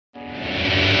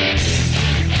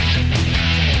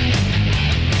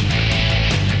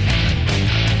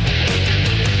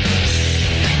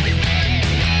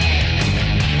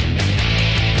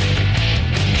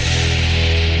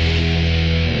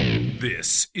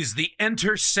is the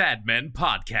Enter Sadmen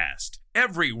podcast.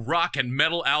 Every rock and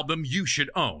metal album you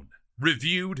should own.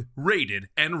 Reviewed, rated,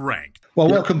 and ranked. Well,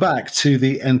 welcome back to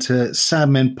the Enter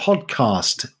Sadmen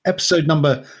podcast, episode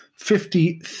number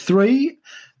 53,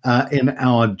 in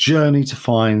our journey to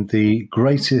find the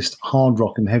greatest hard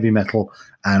rock and heavy metal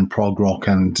and prog rock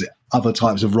and other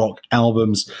types of rock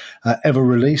albums ever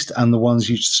released, and the ones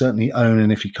you should certainly own.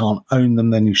 And if you can't own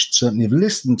them, then you should certainly have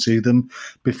listened to them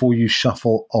before you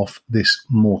shuffle off this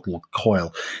mortal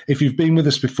coil. If you've been with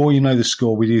us before, you know the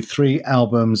score. We do 3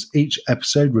 albums each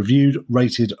episode, reviewed,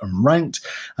 rated, and ranked,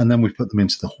 and then we put them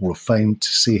into the Hall of Fame to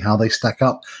see how they stack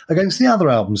up against the other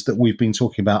albums that we've been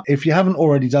talking about. If you haven't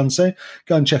already done so,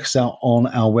 go and check us out on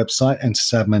our website,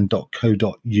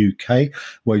 entersadmen.co.uk,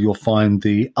 where you'll find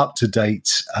the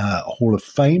up-to-date Hall of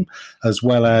Fame, as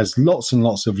well as lots and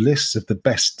lots of lists of the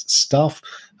best stuff,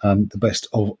 the best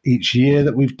of each year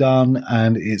that we've done,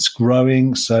 and it's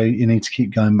growing, so you need to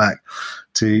keep going back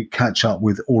to catch up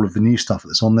with all of the new stuff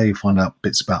that's on there. You find out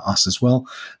bits about us as well,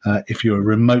 if you're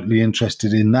remotely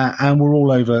interested in that, and we're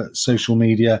all over social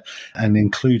media and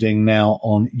including now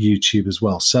on YouTube as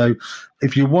well. So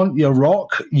if you want your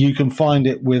rock, you can find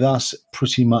it with us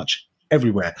pretty much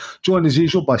everywhere. Joined as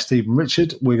usual by Steve and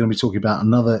Richard. We're going to be talking about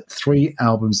another 3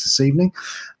 albums this evening,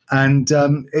 and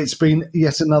it's been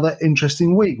yet another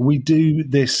interesting week. We do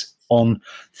this on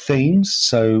themes,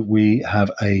 so we have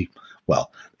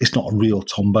it's not a real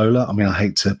tombola. I mean, I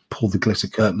hate to pull the glitter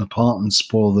curtain apart and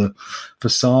spoil the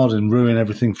facade and ruin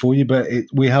everything for you, but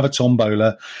we have a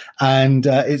tombola, and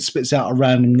it spits out a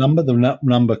random number. The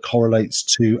number correlates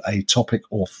to a topic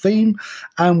or theme,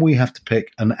 and we have to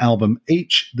pick an album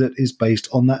each that is based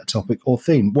on that topic or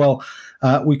theme. Well,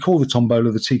 we call the tombola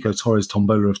the Tico Torres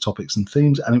Tombola of Topics and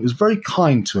Themes, and it was very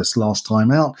kind to us last time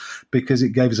out because it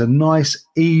gave us a nice,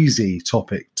 easy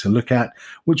topic to look at,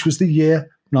 which was the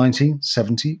year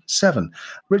 1977.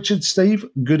 Richard, Steve,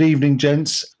 good evening,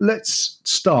 gents. Let's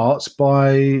start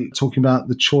by talking about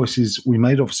the choices we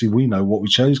made. Obviously, we know what we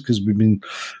chose because we've been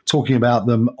talking about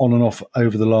them on and off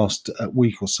over the last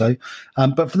week or so.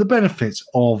 But for the benefit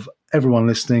of everyone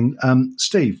listening,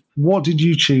 Steve, what did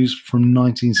you choose from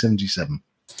 1977?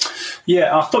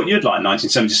 Yeah, I thought you'd like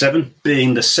 1977,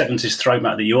 being the 70s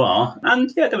throwback that you are.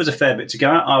 And yeah, there was a fair bit to go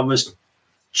at. I was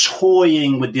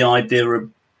toying with the idea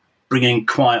of bringing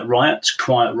Quiet Riot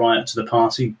to the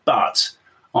party, but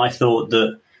I thought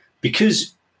that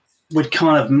because we'd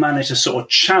kind of managed to sort of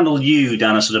channel you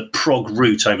down a sort of prog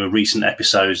route over recent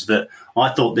episodes, that I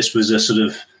thought this was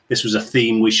a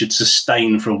theme we should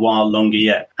sustain for a while longer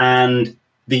yet. And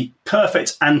the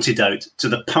perfect antidote to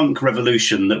the punk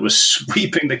revolution that was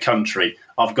sweeping the country,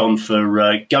 I've gone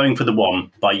for Going for the One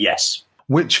by Yes.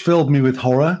 Which filled me with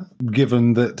horror,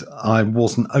 given that I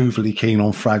wasn't overly keen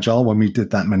on Fragile when we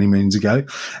did that many moons ago.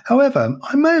 However,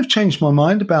 I may have changed my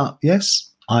mind about Yes.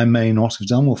 I may not have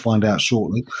done. We'll find out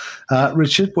shortly.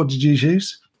 Richard, what did you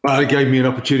choose? Well, it gave me an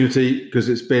opportunity because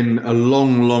it's been a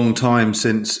long, long time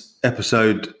since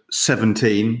episode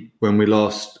 17 when we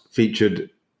last featured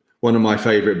one of my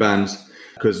favourite bands,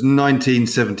 because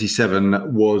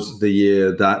 1977 was the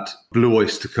year that Blue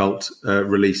Oyster Cult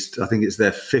released, I think it's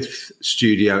their 5th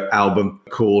studio album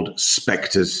called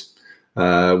Spectres,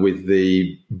 with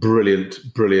the brilliant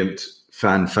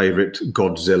fan favourite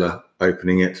Godzilla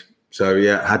opening it. So,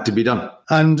 yeah, it had to be done.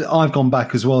 And I've gone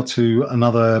back as well to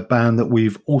another band that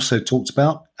we've also talked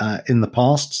about in the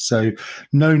past. So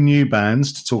no new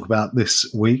bands to talk about this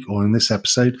week or in this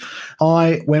episode.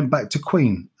 I went back to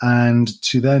Queen and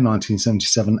to their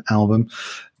 1977 album,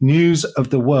 News of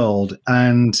the World.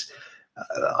 And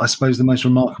I suppose the most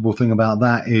remarkable thing about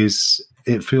that is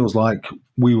it feels like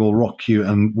We Will Rock You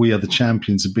and We Are the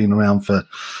Champions have been around for,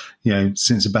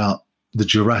 since about the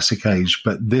Jurassic Age,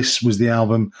 but this was the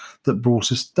album that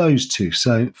brought us those two.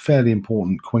 So fairly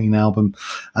important Queen album,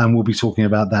 and we'll be talking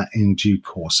about that in due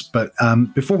course. But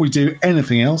before we do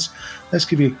anything else, let's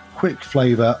give you a quick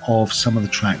flavour of some of the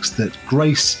tracks that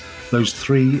grace those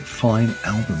 3 fine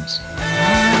albums.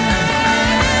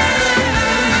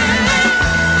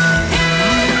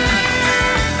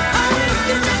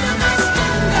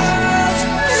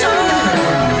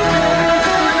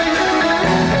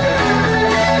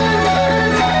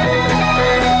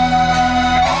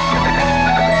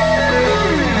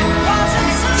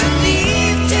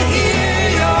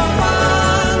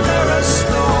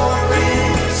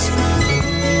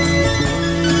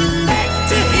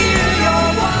 To hear your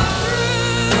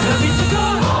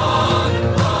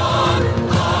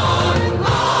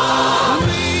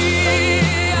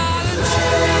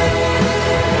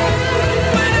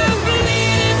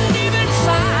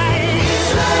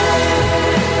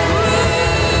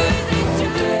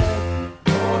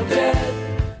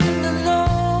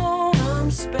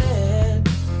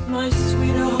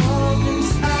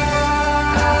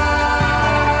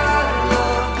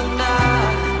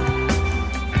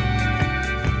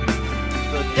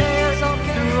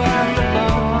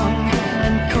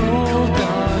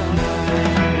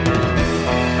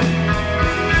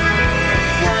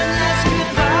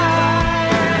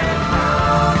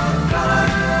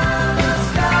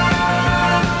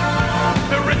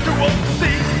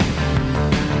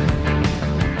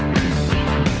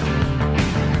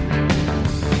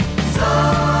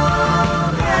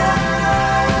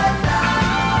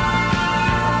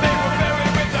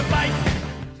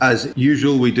As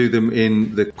usual, we do them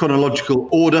in the chronological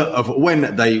order of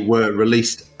when they were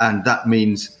released, and that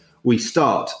means we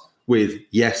start with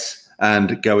Yes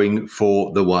and going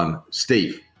for the one.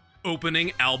 Steve.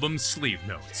 Opening album sleeve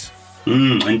notes.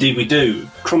 Indeed we do.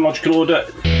 Chronological order.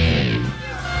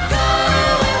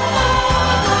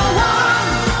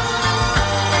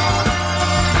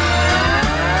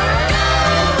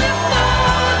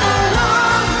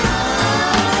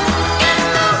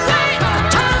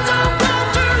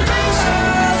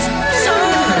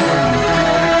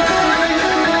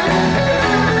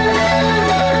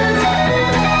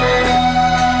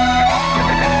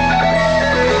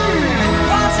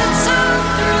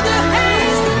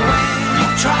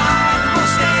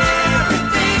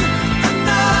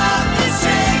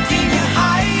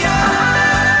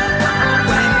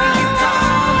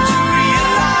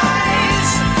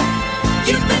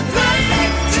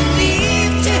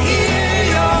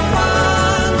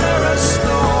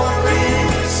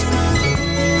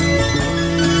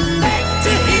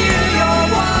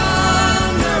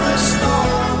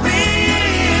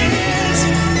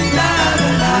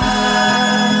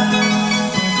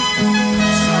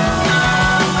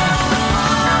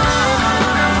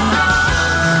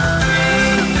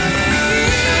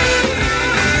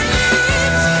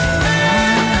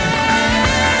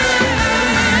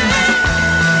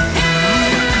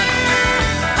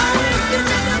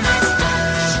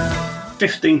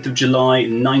 15th of July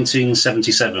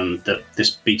 1977 that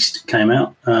this beast came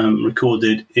out,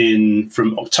 recorded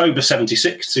from October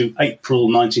 76 to April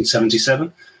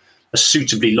 1977, a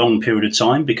suitably long period of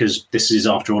time because this is,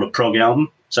 after all, a prog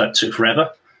album, so it took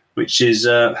forever, which is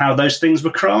how those things were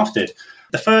crafted.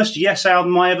 The first Yes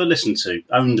album I ever listened to,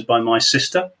 owned by my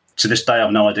sister. To this day, I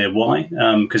have no idea why,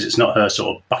 because it's not her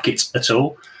sort of bucket at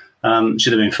all.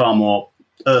 Should have been far more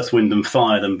Earth, Wind and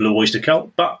Fire than Blue Oyster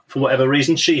Cult, but for whatever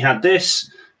reason she had this,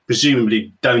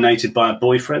 presumably donated by a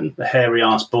boyfriend, a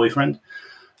hairy-ass boyfriend,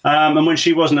 and when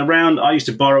she wasn't around I used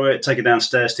to borrow it, take it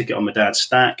downstairs, stick it on my dad's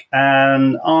stack,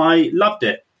 and I loved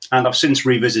it. And I've since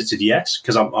revisited Yes,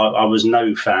 because I was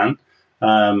no fan,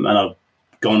 and I've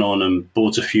gone on and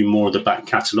bought a few more of the back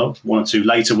catalogue, one or two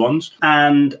later ones,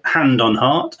 and hand on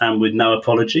heart and with no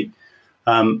apology,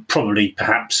 probably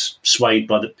perhaps swayed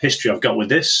by the history I've got with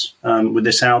this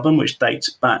album, which dates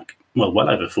back, well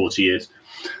over 40 years.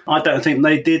 I don't think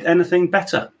they did anything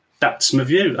better. That's my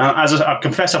view. As I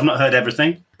confess, I've not heard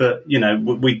everything, but, you know,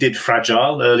 we did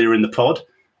Fragile earlier in the pod,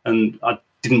 and I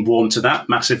didn't warm to that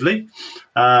massively.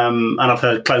 And I've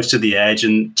heard Close to the Edge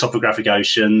and Topographic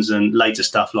Oceans and later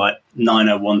stuff like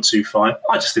 90125.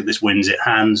 I just think this wins it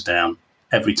hands down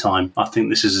every time. I think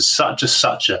this is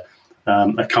such a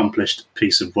accomplished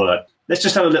piece of work. Let's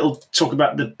just have a little talk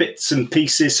about the bits and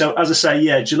pieces. So, as I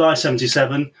say, July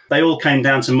 77, they all came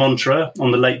down to Montreux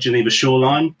on the Lake Geneva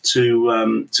shoreline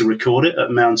to record it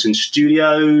at Mountain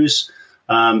Studios.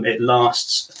 It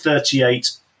lasts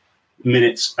 38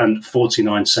 minutes and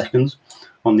 49 seconds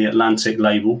on the Atlantic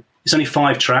label. It's only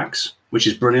 5 tracks, which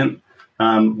is brilliant,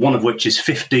 one of which is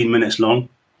 15 minutes long.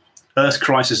 Earth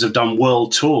Crisis have done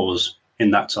world tours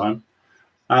in that time.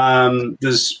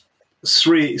 There's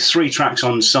three tracks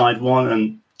on side 1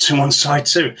 and 2 on side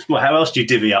 2. Well, how else do you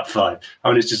divvy up 5? I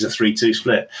mean, it's just a 3-2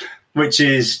 split, which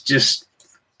is just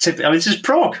typical. I mean, this is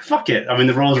prog. Fuck it. I mean,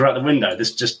 the rules are out the window. This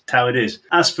is just how it is.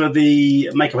 As for the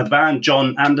makeup of the band,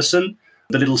 John Anderson,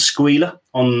 the little squealer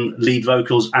on lead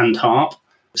vocals and harp,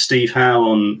 Steve Howe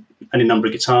on any number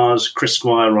of guitars, Chris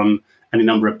Squire on any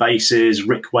number of basses,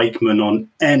 Rick Wakeman on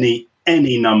any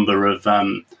number of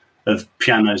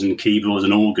pianos and keyboards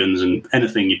and organs and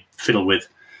anything you fiddle with,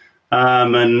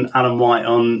 and Alan White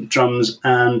on drums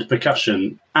and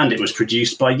percussion. And it was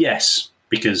produced by Yes,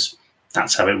 because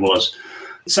that's how it was.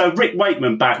 So Rick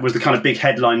Wakeman back was the kind of big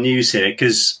headline news here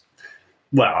because,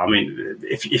 well, I mean,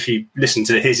 if you listen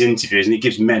to his interviews, and he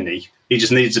gives many, he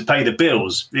just needed to pay the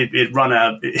bills. It run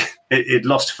out. It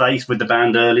lost faith with the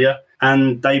band earlier,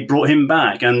 and they brought him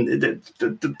back. And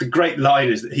the great line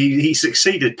is that he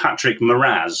succeeded Patrick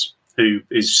Moraz, who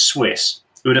is Swiss,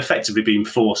 who had effectively been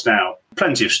forced out.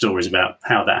 Plenty of stories about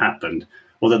how that happened.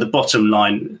 Although the bottom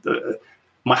line,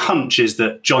 my hunch is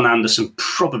that John Anderson,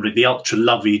 probably the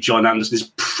ultra-lovey John Anderson,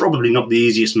 is probably not the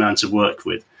easiest man to work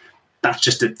with. That's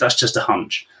just a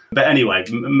hunch. But anyway,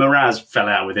 Moraz fell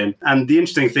out with him. And the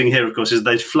interesting thing here, of course, is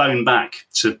they'd flown back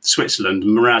to Switzerland,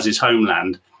 Moraz's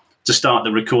homeland, to start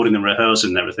the recording and rehearsal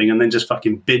and everything, and then just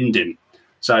fucking binned him.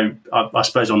 So I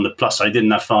suppose on the plus side, he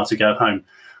didn't have far to go home.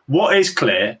 What is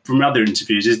clear from other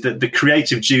interviews is that the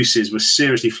creative juices were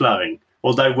seriously flowing.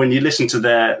 Although when you listen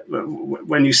to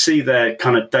when you see their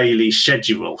kind of daily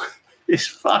schedule, it's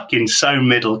fucking so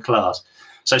middle class.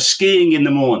 So skiing in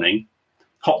the morning,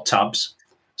 hot tubs,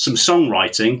 some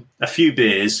songwriting, a few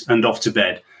beers, and off to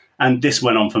bed. And this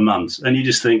went on for months. And you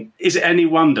just think, is it any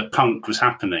wonder punk was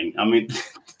happening? I mean,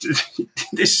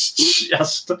 it's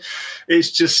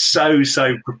just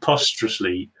so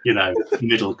preposterously,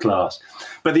 middle class.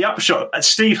 But the upshot,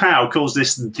 Steve Howe calls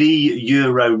this the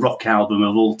Euro rock album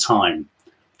of all time,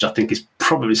 which I think is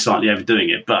probably slightly overdoing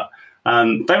it. But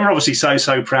they were obviously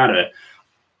so proud of it.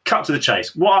 Cut to the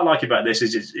chase. What I like about this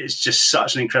is it's just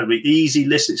such an incredibly easy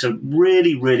listen. It's a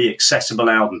really, really accessible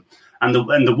album. And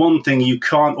the one thing you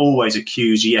can't always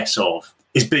accuse Yes of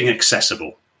is being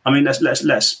accessible. I mean,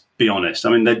 let's be honest.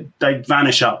 I mean, they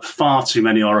vanish up far too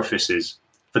many orifices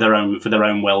for their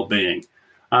own well-being.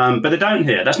 But they don't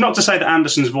here. That's not to say that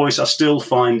Anderson's voice I still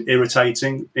find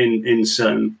irritating in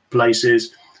certain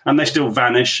places, and they still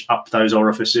vanish up those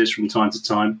orifices from time to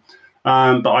time.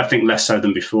 But I think less so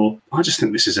than before. I just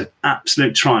think this is an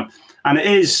absolute triumph. And it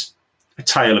is a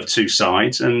tale of two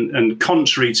sides. And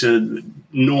contrary to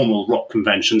normal rock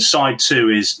convention, side 2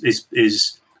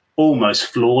 is almost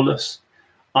flawless.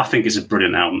 I think it's a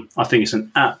brilliant album. I think it's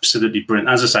an absolutely brilliant,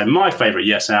 as I say, my favourite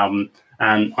Yes album.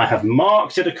 And I have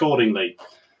marked it accordingly.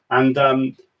 And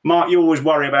Mark, you always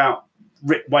worry about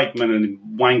Rick Wakeman and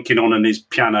wanking on his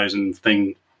pianos and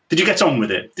thing. Did you get on with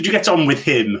it? Did you get on with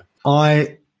him?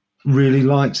 I really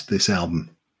liked this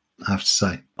album, I have to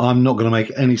say. I'm not going to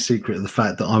make any secret of the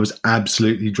fact that I was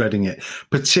absolutely dreading it,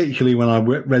 particularly when I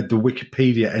read the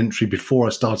Wikipedia entry before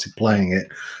I started playing it,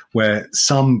 where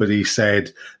somebody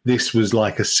said this was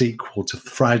like a sequel to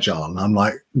Fragile. And I'm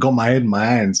like, got my head in my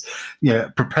hands,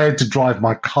 prepared to drive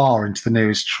my car into the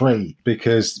nearest tree,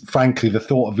 because frankly, the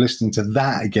thought of listening to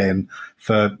that again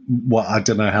for I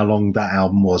don't know how long that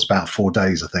album was, about 4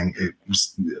 days, I think it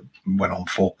went on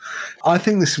for. I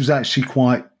think this was actually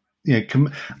quite,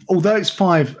 although it's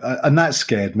 5, and that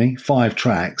scared me, 5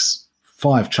 tracks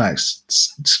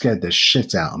scared the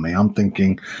shit out of me. I'm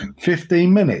thinking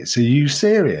 15 minutes. Are you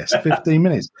serious? 15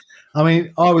 minutes. I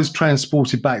mean, I was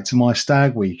transported back to my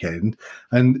stag weekend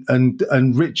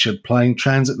and Richard playing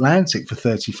Transatlantic for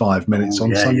 35 minutes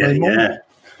on Sunday morning.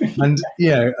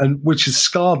 And which has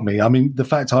scarred me. I mean, the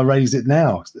fact I raised it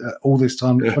now, all this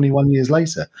time, 21 years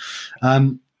later.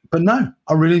 But no,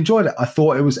 I really enjoyed it. I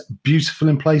thought it was beautiful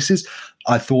in places.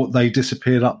 I thought they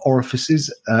disappeared up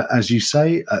orifices, as you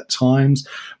say, at times.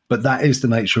 But that is the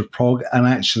nature of prog. And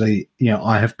actually,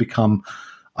 I have become,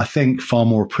 I think, far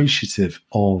more appreciative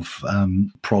of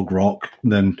prog rock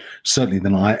than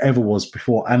I ever was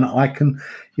before. And I can,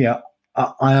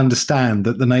 I understand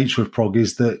that the nature of prog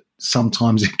is that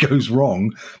sometimes it goes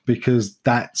wrong, because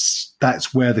that's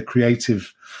where the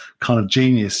creative kind of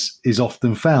genius is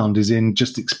often found, is in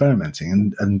just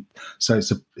experimenting, and so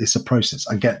it's a process.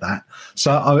 I get that.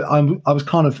 So I was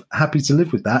kind of happy to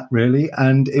live with that, really,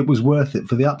 and it was worth it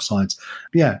for the upsides.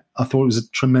 Yeah, I thought it was a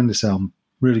tremendous album,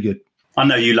 really good. I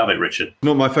know you love it, Richard.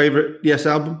 Not my favourite Yes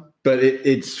album, but it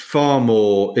is far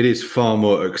more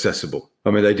accessible. I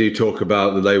mean, they do talk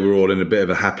about that they were all in a bit of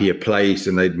a happier place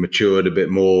and they'd matured a bit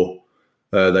more.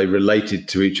 They related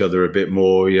to each other a bit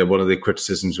more. One of the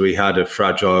criticisms we had of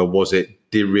Fragile was it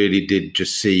really did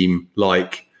just seem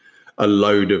like a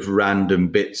load of random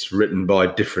bits written by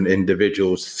different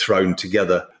individuals thrown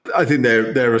together. I think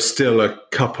there are still a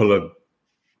couple of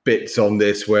bits on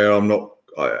this where I'm not.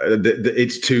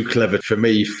 It's too clever for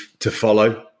me to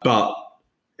follow. But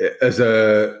as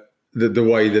the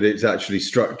way that it's actually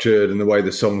structured and the way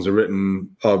the songs are written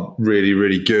are really,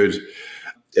 really good.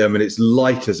 I mean, it's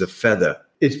light as a feather.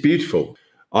 It's beautiful.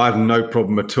 I have no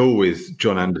problem at all with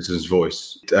John Anderson's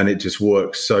voice, and it just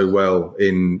works so well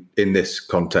in this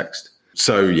context.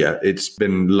 So, yeah, it's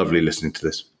been lovely listening to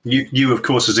this. You, of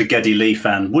course, as a Geddy Lee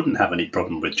fan, wouldn't have any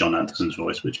problem with John Anderson's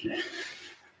voice, would you?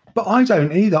 But I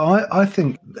don't either. I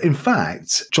think, in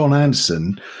fact, John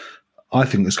Anderson, I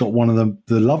think, has got one of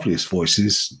the loveliest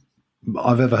voices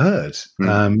I've ever heard.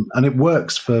 And it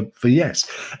works for Yes.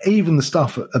 Even the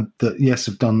stuff that Yes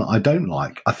have done that I don't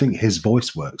like, I think his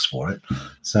voice works for it.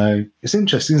 So it's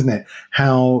interesting, isn't it,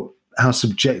 how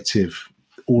subjective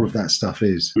all of that stuff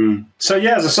is. So,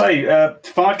 yeah, as I say,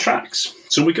 5 tracks.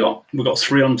 So we've got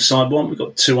 3 on side 1, we've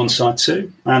got 2 on side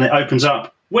 2, and it opens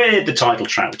up with the title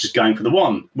track, which is Going for the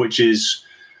One, which is,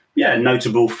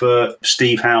 notable for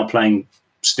Steve Howe playing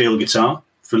steel guitar,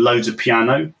 for loads of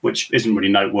piano, which isn't really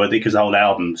noteworthy because the whole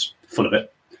album's full of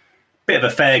it. Bit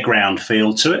of a fairground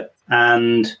feel to it.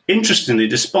 And interestingly,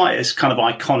 despite its kind of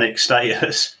iconic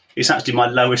status, it's actually my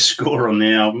lowest score on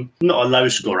the album. Not a low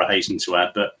score, I hasten to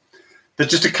add, but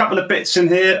there's just a couple of bits in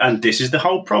here, and this is the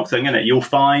whole prog thing, isn't it? You'll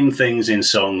find things in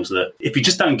songs that if you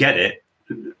just don't get it,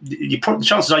 the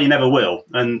chances are you never will.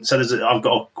 And so I've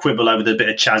got a quibble over the bit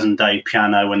of Chas and Dave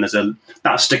piano when there's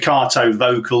that staccato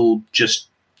vocal just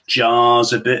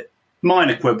jars a bit.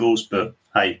 Minor quibbles, but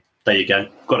hey, there you go.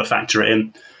 Got to factor it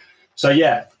in. So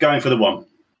yeah, going for the 1.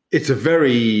 It's a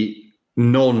very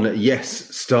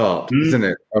non-yes start, isn't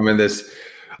it? I mean, there's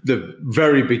the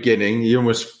very beginning. You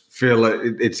almost feel like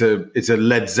it's a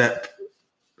Led Zepp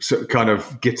sort of kind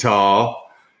of guitar.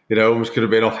 You know, almost could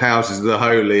have been off Houses of the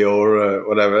Holy or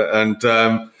whatever. And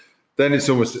then it's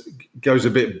almost goes a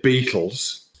bit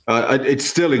Beatles. It's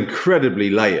still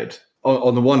incredibly layered.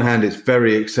 On the one hand, it's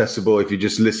very accessible if you're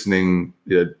just listening,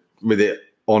 with it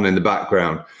on in the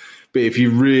background. But if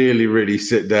you really, really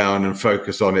sit down and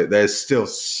focus on it, there's still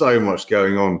so much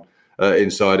going on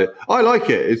inside it. I like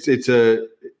it.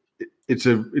 It's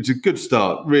a good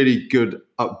start, really good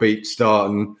upbeat start,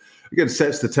 and again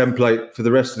sets the template for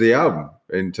the rest of the album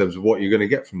in terms of what you're going to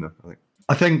get from them.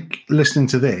 I think listening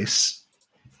to this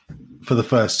for the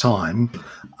first time,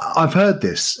 I've heard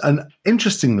this, and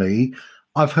interestingly,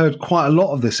 I've heard quite a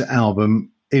lot of this album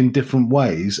in different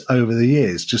ways over the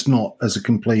years, just not as a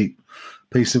complete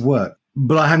piece of work.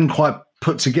 But I hadn't quite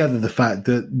put together the fact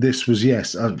that this was,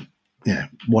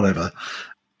 whatever.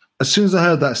 As soon as I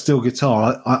heard that steel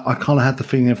guitar, I kind of had the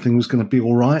feeling everything was going to be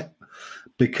all right,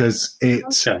 because it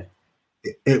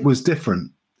was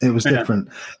different. It was different.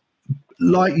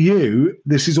 Like you,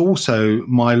 this is also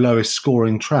my lowest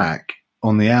scoring track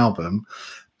on the album,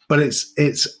 but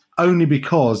it's only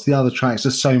because the other tracks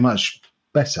are so much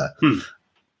better.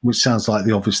 Which sounds like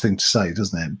the obvious thing to say,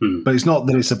 doesn't it? But it's not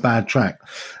that it's a bad track.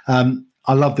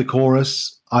 I love the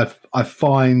chorus. I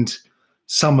find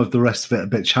some of the rest of it a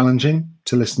bit challenging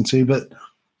to listen to, but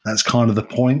that's kind of the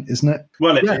point, isn't it?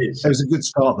 Well, it is. It was a good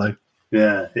start, though.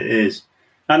 Yeah, it is.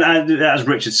 And as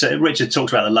Richard said, Richard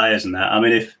talked about the layers and that. I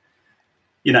mean,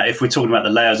 if we're talking about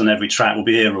the layers on every track, we'll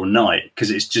be here all night,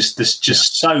 because it's just there's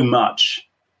just so much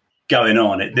going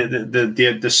on.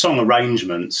 The song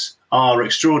arrangements are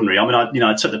extraordinary. I mean,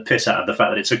 I took the piss out of the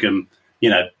fact that it took him,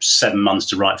 7 months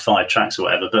to write 5 tracks or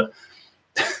whatever, but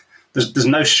there's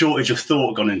no shortage of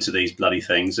thought gone into these bloody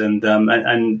things, and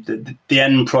the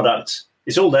end product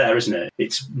is all there, isn't it?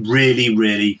 It's really,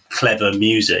 really clever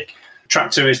music.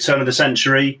 Track 2 is Turn of the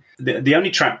Century. The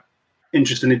only track,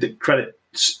 interestingly, that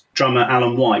credits drummer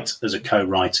Alan White as a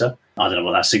co-writer. I don't know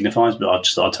what that signifies, but I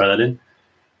just thought I'd throw that in.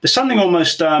 There's something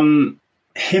almost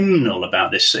hymnal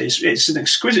about this. It's an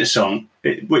exquisite song,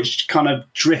 which kind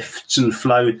of drifts and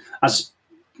flows, as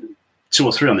 2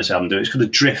 or 3 on this album do. It's kind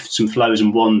of drifts and flows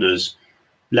and wanders,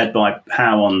 led by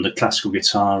Howe on the classical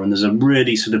guitar, and there's a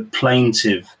really sort of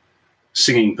plaintive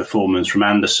singing performance from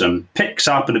Anderson. Picks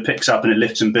up and it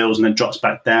lifts and builds and then drops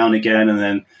back down again, and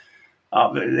then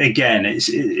up again.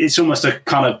 It's almost a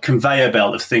kind of conveyor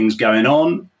belt of things going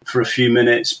on for a few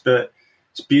minutes, but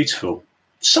it's beautiful.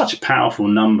 Such a powerful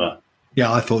number.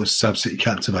 Yeah, I thought it was absolutely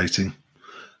captivating.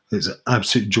 It's an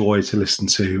absolute joy to listen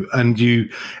to. And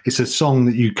it's a song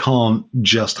that you can't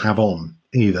just have on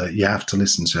either. You have to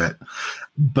listen to it.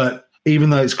 But even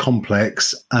though it's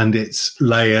complex and it's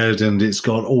layered and it's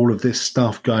got all of this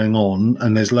stuff going on,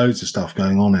 and there's loads of stuff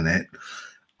going on in it,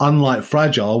 unlike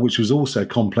Fragile, which was also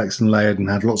complex and layered and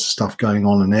had lots of stuff going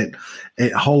on in it,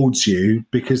 it holds you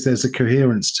because there's a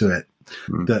coherence to it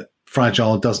that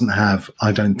Fragile doesn't have,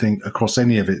 I don't think, across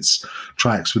any of its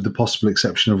tracks, with the possible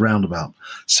exception of Roundabout.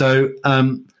 So,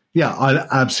 I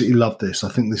absolutely love this. I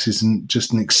think this is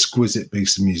just an exquisite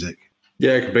piece of music.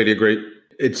 Yeah, I completely agree.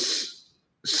 It's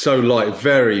so light,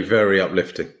 very, very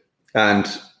uplifting. And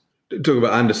talk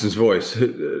about Anderson's voice.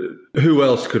 Who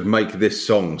else could make this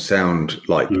song sound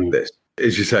like this?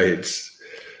 As you say,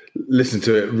 listen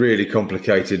to it, really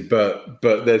complicated, but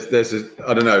there's a,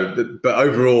 I don't know, but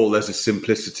overall there's a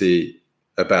simplicity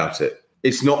about it.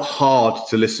 It's not hard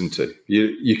to listen to.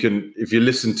 You can, if you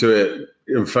listen to it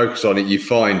and focus on it, you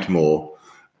find more,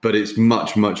 but it's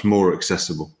much, much more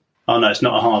accessible. Oh no, it's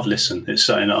not a hard listen. It's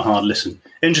certainly not a hard listen.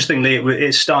 Interestingly,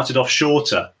 it started off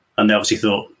shorter, and they obviously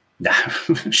thought, nah,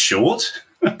 short?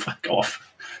 Fuck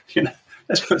off.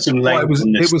 Let's put some length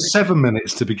on this. It was 7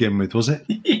 minutes to begin with, was it?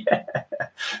 Yeah.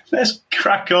 Let's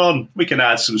crack on. We can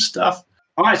add some stuff.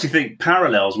 I actually think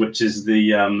Parallels, which is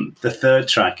the third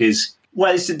track, is,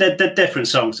 well, they're different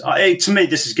songs. To me,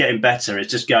 this is getting better.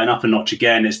 It's just going up a notch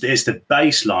again. It's the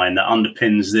bass line that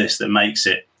underpins this that makes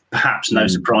it perhaps no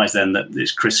surprise then that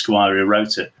it's Chris Squire who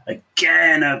wrote it.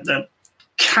 Again, a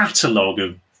catalogue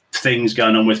of things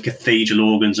going on with cathedral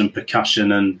organs and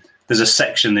percussion, and there's a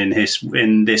section in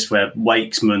this where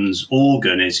Wakesman's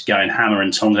organ is going hammer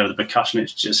and tongs over the percussion.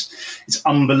 It's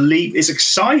unbelievable. It's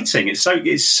exciting.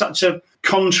 It's such a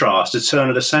contrast to Turn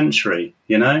of the Century,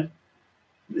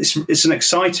 it's an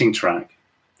exciting track.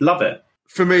 Love it.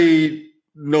 For me,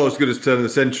 not as good as Turn of the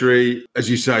Century. As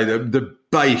you say, the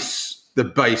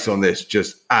bass on this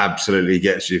just absolutely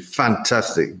gets you.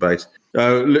 Fantastic bass.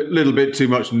 Little bit too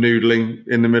much noodling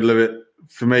in the middle of it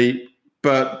for me.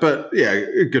 But yeah,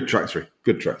 good track through.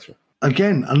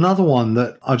 Again, another one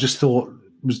that I just thought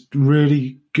was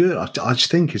really good. I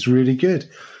just think is really good.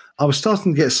 I was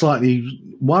starting to get slightly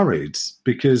worried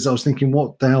because I was thinking,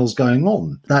 what the hell's going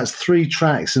on? That's 3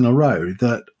 tracks in a row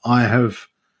that I have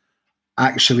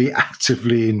actually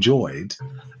actively enjoyed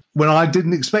when I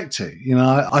didn't expect to. You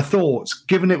know, I thought,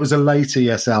 given it was a later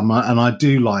Yes album, and I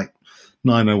do like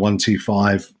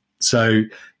 90125, so,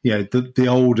 you know, the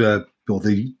older or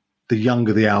the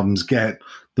younger the albums get,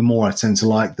 the more I tend to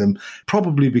like them,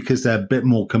 probably because they're a bit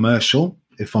more commercial,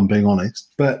 if I'm being honest.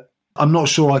 But I'm not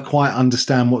sure I quite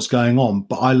understand what's going on,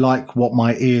 but I like what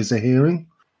my ears are hearing.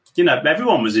 You know,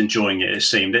 everyone was enjoying it, it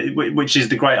seemed, which is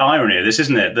the great irony of this,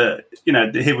 isn't it? That, you know,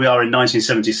 here we are in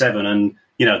 1977 and,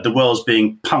 you know, the world's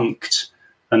being punked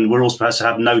and we're all supposed to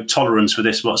have no tolerance for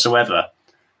this whatsoever.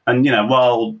 And, you know,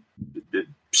 while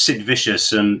Sid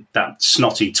Vicious and that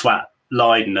snotty twat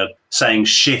Lydon are saying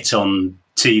shit on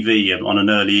TV on an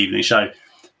early evening show,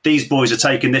 these boys are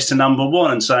taking this to number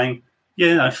 1 and saying,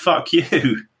 you know, fuck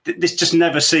you. This just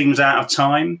never seems out of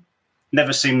time.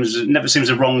 Never seems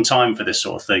a wrong time for this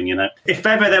sort of thing, you know. If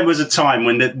ever there was a time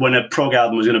when a prog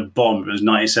album was going to bomb, it was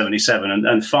 1977,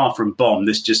 and far from bomb,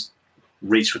 this just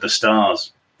reached for the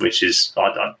stars, which is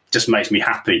just makes me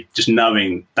happy. Just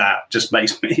knowing that just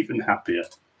makes me even happier.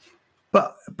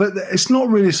 But it's not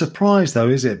really a surprise, though,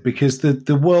 is it? Because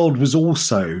the world was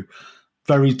also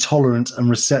very tolerant and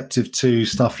receptive to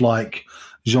stuff like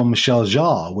Jean-Michel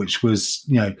Jarre, which was,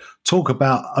 you know, talk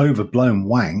about overblown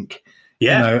wank.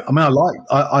 Yeah, you know, I mean,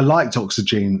 I liked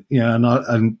Oxygen, you know,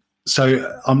 and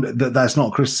so that's not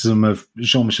a criticism of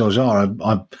Jean-Michel Jarre.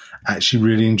 I actually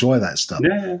really enjoy that stuff.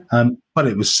 Yeah. But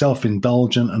it was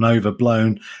self-indulgent and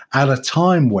overblown at a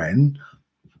time when,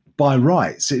 by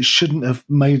rights, it shouldn't have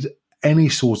made any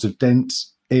sort of dent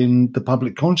in the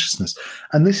public consciousness.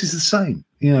 And this is the same.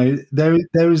 You know,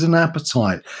 there is an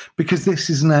appetite because this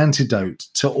is an antidote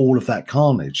to all of that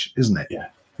carnage, isn't it?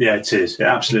 Yeah, it is. It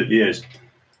absolutely is.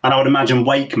 And I would imagine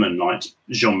Wakeman liked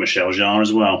Jean-Michel Jarre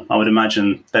as well. I would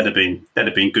imagine they'd have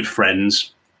been good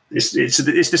friends. It's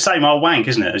the same old wank,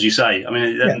 isn't it? As you say. I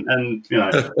mean, yeah. and you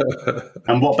know,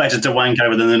 and what better to wank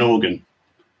over than an organ?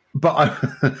 But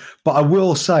I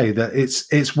will say that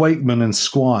it's Wakeman and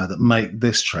Squire that make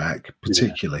this track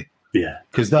particularly. Yeah,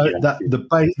 because the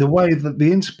way that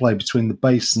the interplay between the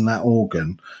bass and that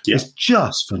organ is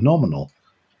just phenomenal.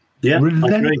 Yeah,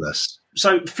 relentless.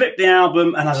 So flip the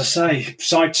album, and as I say,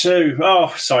 side 2.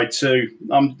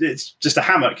 It's just a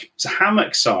hammock. It's a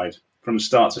hammock side from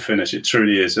start to finish. It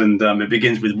truly is, and it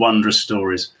begins with Wondrous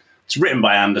Stories. It's written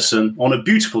by Anderson on a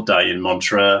beautiful day in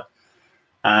Montreux,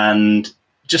 and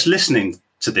just listening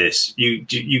to this,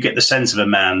 you get the sense of a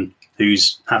man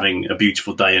who's having a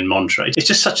beautiful day in Montreux. It's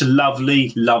just such a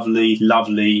lovely, lovely,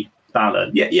 lovely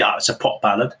ballad. Yeah, it's a pop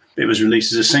ballad. It was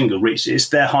released as a single. It's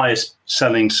their highest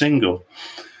selling single,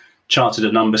 charted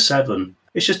at number 7.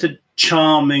 It's just a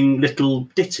charming little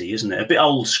ditty, isn't it? A bit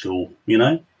old school, you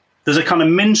know? There's a kind of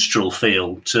minstrel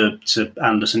feel to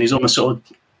Anderson. He's almost sort of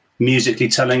musically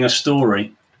telling a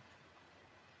story,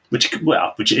 which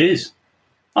it is.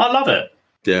 I love it.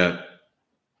 Yeah,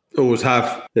 always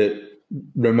have. It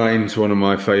remains one of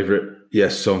my favourite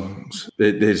Yes songs.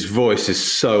 His voice is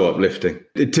so uplifting.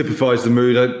 It typifies the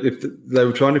mood if they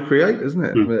were trying to create, isn't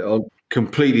it? A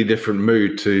completely different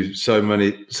mood to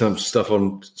some stuff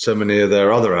on so many of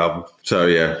their other albums. So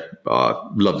yeah, I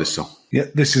love this song. Yeah,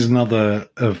 this is another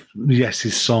of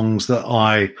Yes's songs that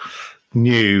I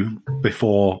knew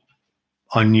before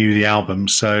I knew the album.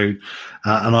 So,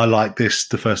 and I liked this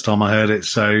the first time I heard it.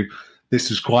 So this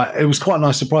was quite a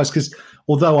nice surprise because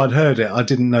although I'd heard it, I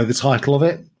didn't know the title of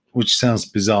it, which sounds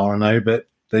bizarre, I know, but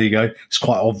there you go. It's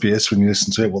quite obvious when you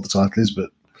listen to it what the title is, but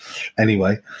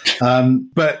anyway.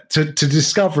 But to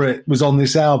discover it was on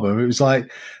this album, it was like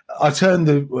I turned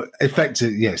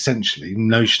essentially,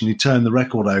 notionally turned the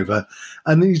record over,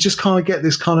 and then you just kind of get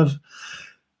this kind of,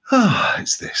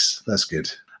 it's this. That's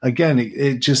good. Again,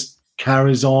 it just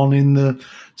carries on in the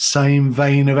same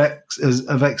vein of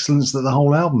excellence that the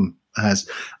whole album has,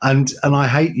 and I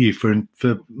hate you for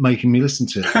making me listen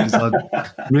to it because I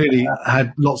really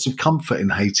had lots of comfort in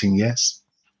hating Yes.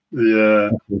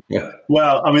 Yeah.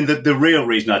 Well, I mean, the real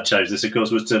reason I chose this, of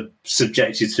course, was to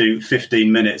subject you to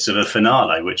 15 minutes of a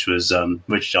finale, which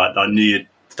I knew you'd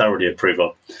thoroughly approve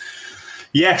of.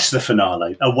 Yes, the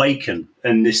finale, Awaken,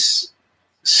 and this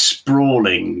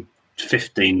sprawling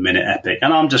 15-minute epic,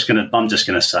 and I'm just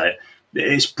gonna say it.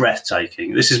 It's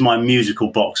breathtaking. This is my musical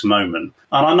box moment,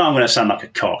 and I know I'm going to sound like a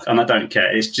cock, and I don't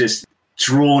care. It's just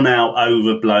drawn out,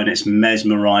 overblown. It's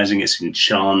mesmerising. It's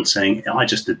enchanting.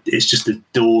 It's just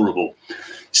adorable.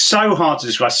 So hard to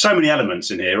describe. So many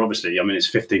elements in here. Obviously, I mean, it's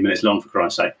 15 minutes long, for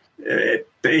Christ's sake.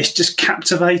 But it's just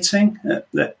captivating.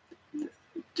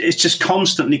 It's just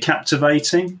constantly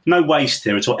captivating. No waste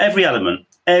here at all. Every element,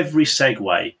 every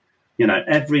segue,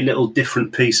 every little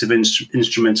different piece of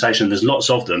instrumentation. There's lots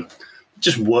of them.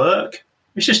 Just work.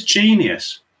 It's just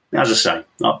genius. As I say,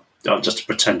 I'm just a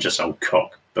pretentious old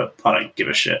cock, but I don't give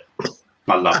a shit.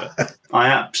 I love it. I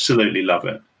absolutely love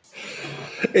it.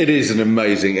 It is an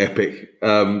amazing epic. I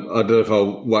don't know if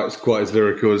I'll wax quite as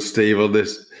lyrical as Steve on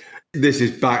this. This is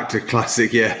back to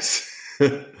classic, yes.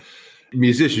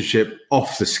 Musicianship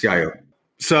off the scale.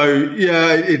 So,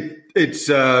 yeah, it's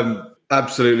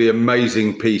absolutely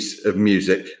amazing piece of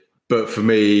music. But for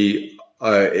me,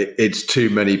 it's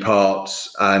too many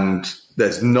parts and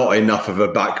there's not enough of a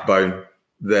backbone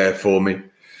there for me.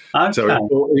 Okay.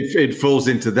 So it falls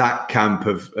into that camp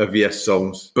of yes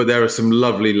songs. But there are some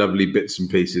lovely, lovely bits and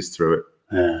pieces through it.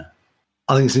 Yeah.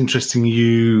 I think it's interesting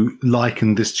you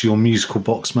likened this to your musical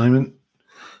box moment,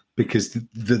 because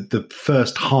the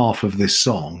first half of this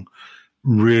song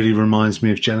really reminds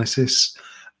me of Genesis,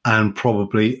 and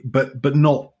probably, but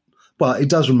not, well, it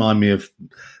does remind me of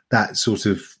that sort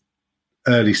of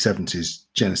early 70s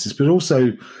Genesis, but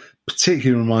also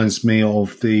particularly reminds me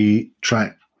of the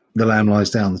track The Lamb Lies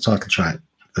Down, the title track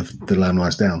of The Lamb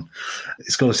Lies Down.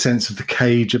 It's got a sense of the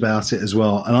cage about it as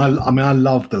well. And I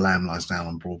love The Lamb Lies Down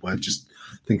on Broadway. I just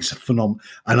think it's a phenomenal,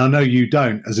 and I know you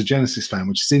don't as a Genesis fan,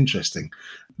 which is interesting,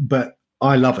 but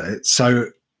I love it. So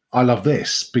I love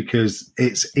this because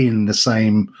it's in the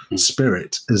same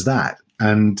spirit as that.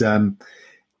 And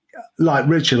like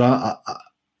Richard,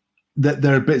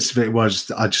 there are bits of it where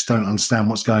I just don't understand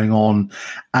what's going on,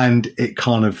 and it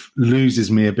kind of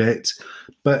loses me a bit.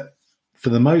 But for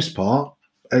the most part,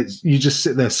 you just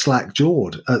sit there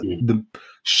slack-jawed at the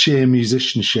sheer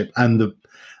musicianship and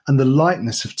the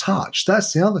lightness of touch.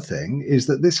 That's the other thing, is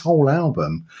that this whole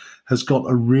album has got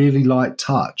a really light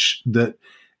touch that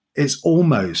it's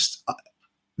almost,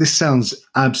 this sounds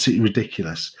absolutely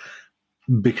ridiculous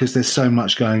because there's so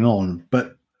much going on,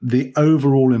 but the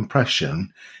overall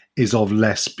impression is of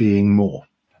less being more.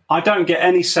 I don't get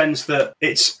any sense that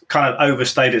it's kind of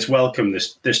overstayed its welcome,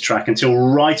 this track, until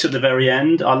right at the very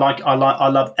end. I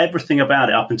love everything about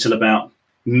it up until about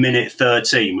minute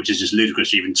 13, which is just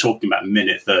ludicrous even talking about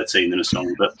minute 13 in a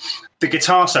song. But the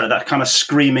guitar solo, that kind of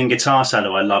screaming guitar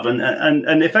solo, I love.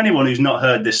 And if anyone who's not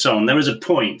heard this song, there's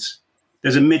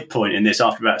a midpoint in this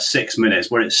after about 6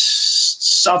 minutes where it's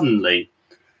suddenly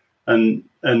and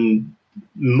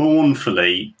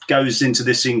mournfully goes into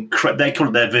this they call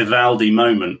it their Vivaldi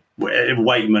moment, where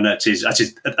Wakeman at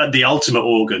the ultimate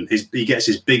organ, he gets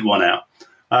his big one out.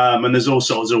 And there's all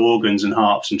sorts of organs and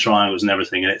harps and triangles and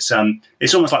everything. And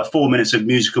it's almost like 4 minutes of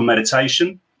musical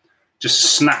meditation,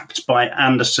 just snapped by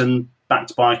Anderson,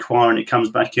 backed by a choir, and it comes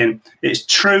back in. It's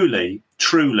truly,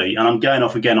 and I'm going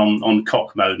off again on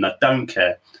cock mode, and I don't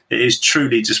care. It is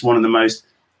truly just one of the most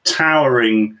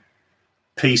towering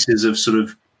pieces of sort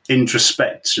of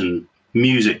introspection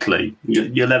musically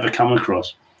you'll ever come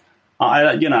across.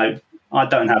 I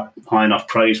don't have high enough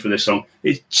praise for this song.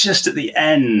 It's just at the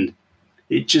end,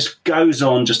 it just goes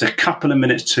on just a couple of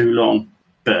minutes too long.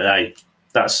 But hey,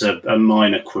 that's a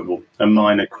minor quibble.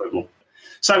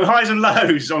 So highs and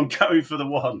lows on Going for the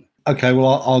One. Okay,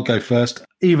 well, I'll go first.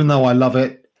 Even though I love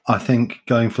it, I think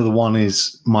Going for the One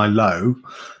is my low,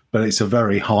 but it's a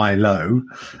very high low.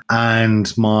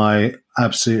 And my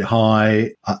absolute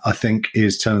high, I think,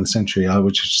 is Turn of the Century,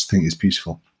 which I just think is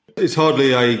beautiful. It's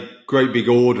hardly a great big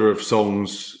order of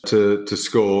songs to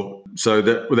score. So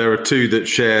there are two that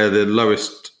share the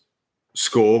lowest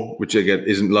score, which again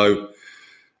isn't low.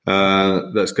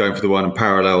 That's Going for the One and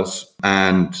Parallels.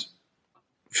 And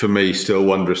for me, still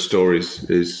Wondrous Stories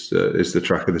is the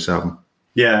track of this album.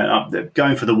 Yeah,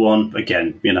 Going for the One,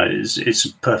 again, it's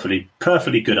a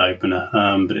perfectly good opener,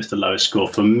 but it's the lowest score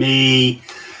for me.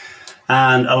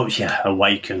 And,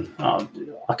 Awaken.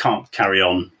 I can't carry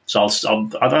on. So I'm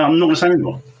not going to say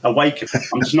anymore. Awaken.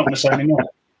 I'm just not going to say anymore.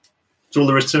 That's all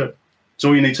there is to it. That's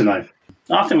all you need to know.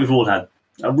 I think we've all had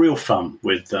a real fun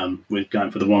with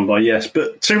Going for the One by Yes.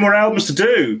 But 2 more albums to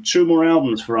do. 2 more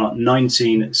albums for our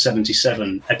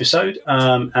 1977 episode.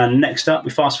 And next up,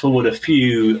 we fast forward a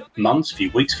few months, to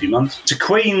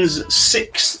Queen's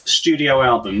 6th studio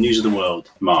album, News of the World.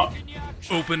 Mark.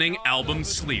 Opening album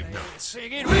sleeve notes.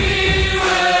 We will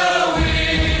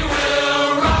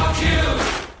rock you.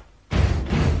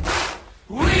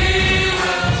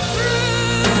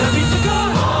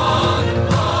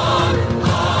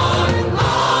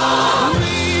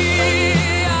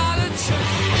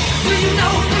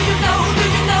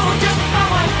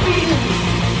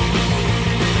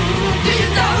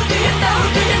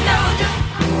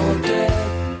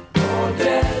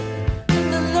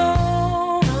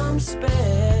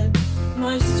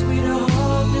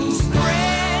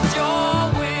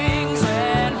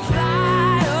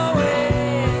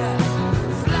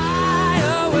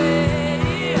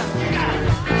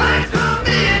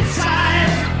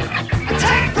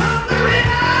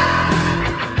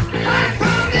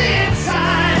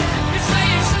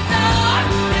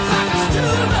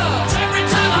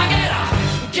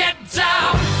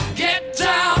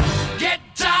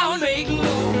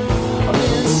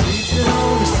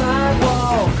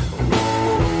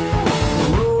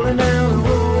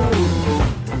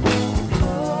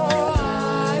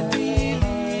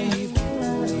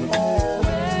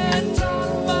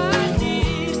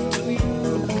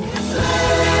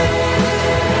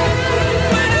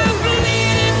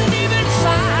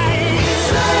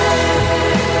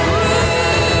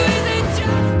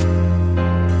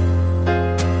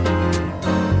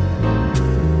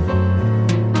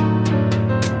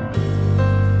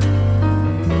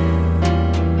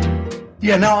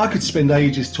 Yeah, now I could spend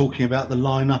ages talking about the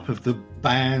lineup of the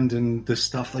band and the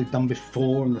stuff they've done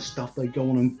before and the stuff they go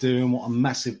on and do and what a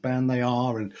massive band they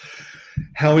are and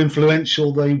how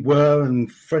influential they were and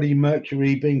Freddie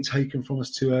Mercury being taken from us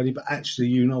too early. But actually,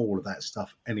 you know all of that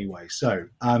stuff anyway. So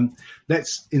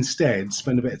let's instead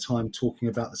spend a bit of time talking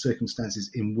about the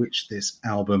circumstances in which this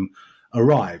album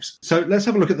arrives. So let's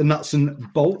have a look at the nuts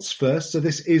and bolts first. So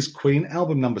this is Queen,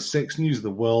 album number 6, News of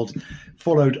the World,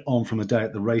 followed on from A Day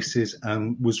at the Races,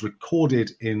 and was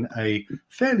recorded in a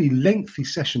fairly lengthy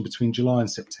session between July and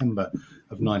September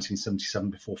of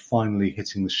 1977 before finally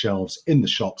hitting the shelves in the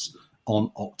shops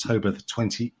on October the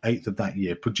 28th of that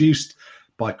year. Produced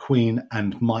by Queen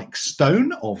and Mike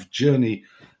Stone of Journey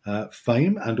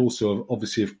fame, and also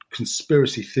obviously of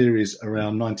conspiracy theories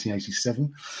around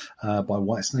 1987 by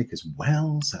Whitesnake as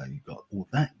well. So you've got all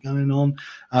that going on.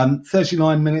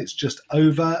 39 minutes just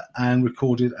over, and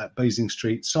recorded at Basing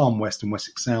Street, Psalm West and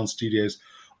Wessex Sound Studios,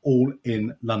 all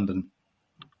in London.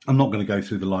 I'm not going to go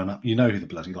through the lineup. You know who the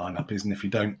bloody lineup is, and if you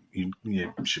don't, you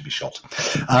should be shot.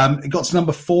 It got to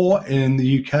number 4 in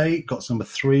the UK. It got to number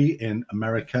 3 in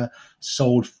America.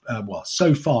 Sold,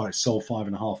 so far it's sold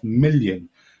 5.5 million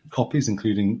copies,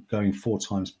 including going 4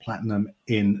 times platinum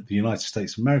in the United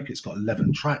States of America. It's got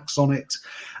 11 tracks on it.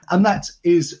 And that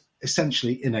is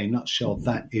essentially, in a nutshell,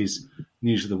 that is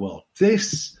News of the World.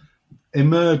 This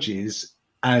emerges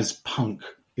as punk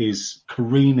is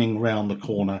careening round the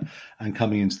corner and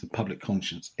coming into the public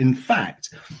conscience. In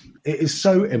fact, it is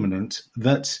so imminent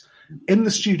that in the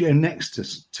studio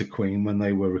next to Queen, when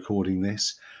they were recording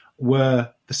this, were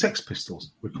the Sex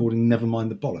Pistols recording Nevermind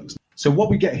the Bollocks. So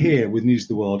what we get here with News of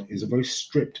the World is a very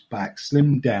stripped back,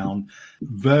 slimmed down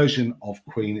version of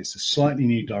Queen. It's a slightly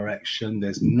new direction.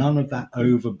 There's none of that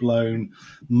overblown,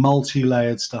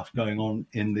 multi-layered stuff going on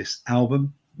in this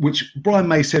album, which Brian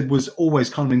May said was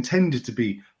always kind of intended to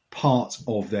be part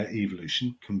of their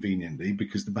evolution, conveniently,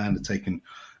 because the band had taken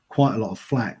quite a lot of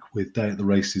flack with Day at the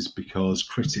Races because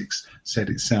critics said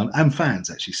and fans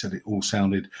actually said it all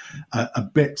sounded a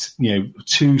bit,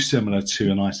 too similar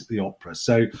to A Night at the Opera.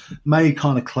 So May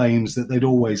kind of claims that they'd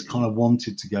always kind of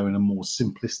wanted to go in a more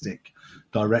simplistic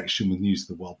direction with News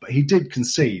of the World, but he did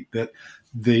concede that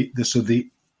the sort of the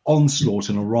onslaught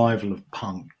and arrival of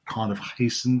punk kind of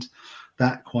hastened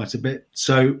that quite a bit.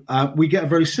 So we get a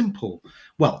very simple,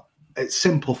 it's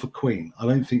simple for Queen. I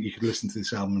don't think you could listen to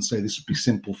this album and say this would be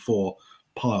simple for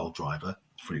Pile Driver,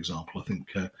 for example. I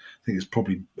think it's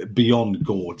probably beyond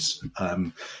Gord's,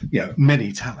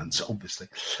 many talents, obviously.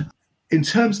 In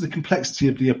terms of the complexity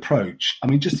of the approach, I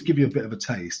mean, just to give you a bit of a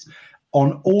taste,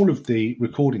 on all of the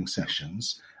recording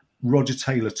sessions, Roger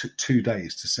Taylor took 2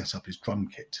 days to set up his drum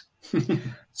kit.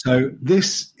 So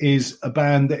this is a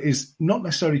band that is not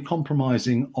necessarily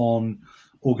compromising on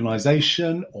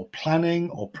organisation or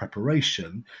planning or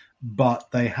preparation,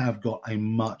 but they have got a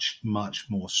much, much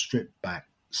more stripped back,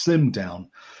 slimmed down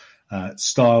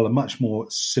style, a much more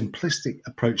simplistic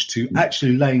approach to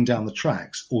actually laying down the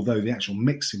tracks, although the actual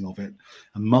mixing of it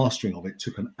and mastering of it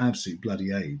took an absolute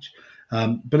bloody age.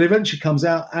 But it eventually comes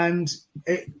out, and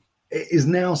it is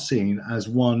now seen as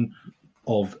one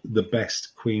of the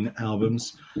best Queen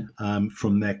albums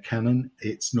from their canon.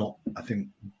 It's not, I think,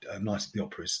 Night at the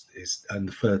Opera is and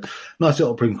the first Night at the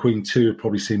Opera and Queen 2 are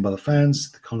probably seen by the fans,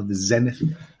 kind of the zenith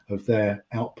of their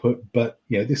output. But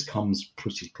yeah, this comes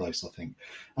pretty close, I think.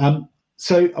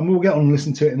 So we'll get on and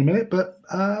listen to it in a minute. But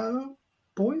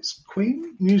boys,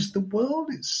 Queen, News of the World,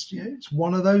 it's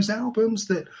one of those albums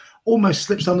that almost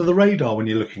slips under the radar when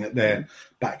you're looking at their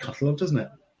back catalogue, doesn't it?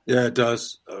 Yeah, it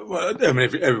does. Well, I mean,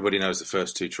 everybody knows the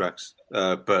first 2 tracks,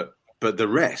 but the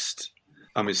rest,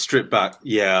 I mean, stripped back,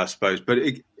 yeah, I suppose. But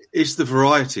it's the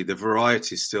variety. The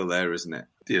variety's still there, isn't it?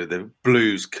 The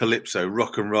blues, calypso,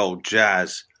 rock and roll,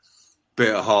 jazz,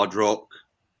 bit of hard rock,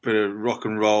 bit of rock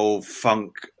and roll,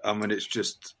 funk. I mean, it's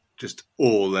just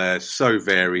all there, so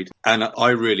varied. And I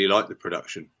really like the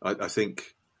production. I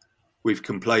think we've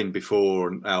complained before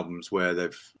on albums where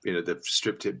they've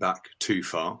stripped it back too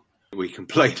far. We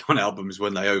complain on albums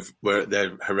when where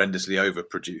they're horrendously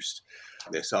overproduced.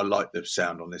 I like the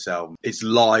sound on this album. It's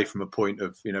live from a point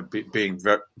of being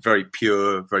very, very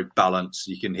pure, very balanced.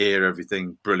 You can hear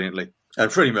everything brilliantly.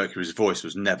 And Freddie Mercury's voice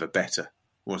was never better,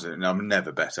 wasn't it? No,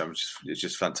 never better. It's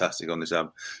just fantastic on this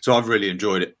album. So I've really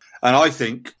enjoyed it, and I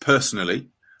think personally,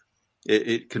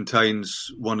 it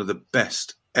contains one of the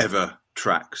best ever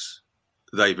tracks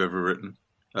they've ever written.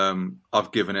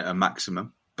 I've given it a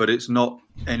maximum. But it's not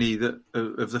any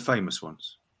of the famous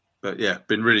ones. But yeah,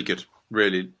 been really good.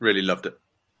 Really, really loved it.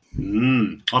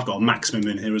 I've got a maximum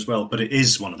in here as well, but it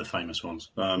is one of the famous ones,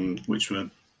 which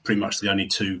were pretty much the only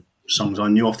 2 songs I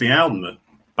knew off the album.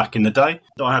 back in the day.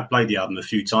 I had played the album a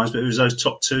few times, but it was those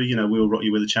top two, We Will Rock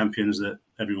You, We're the Champions, that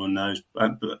everyone knows.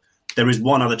 But there is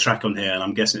one other track on here, and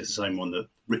I'm guessing it's the same one that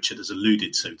Richard has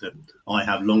alluded to, that I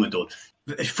have long adored.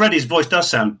 Freddie's voice does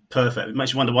sound perfect. It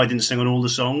makes you wonder why he didn't sing on all the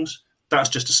songs. That's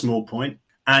just a small point.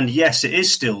 And yes, it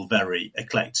is still very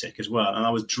eclectic as well. And I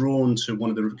was drawn to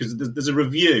one of the, because there's a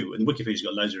review, and Wikipedia's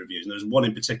got loads of reviews, and there's one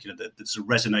in particular that sort of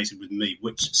resonated with me,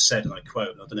 which said, and I quote,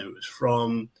 I don't know, it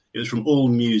was from All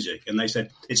Music, and they said,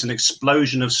 it's an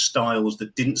explosion of styles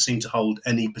that didn't seem to hold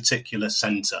any particular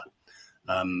centre.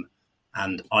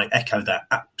 And I echo that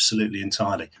absolutely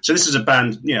entirely. So this is a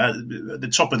band, at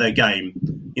the top of their game,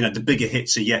 the bigger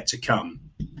hits are yet to come.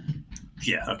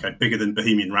 Yeah, okay, bigger than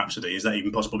Bohemian Rhapsody. Is that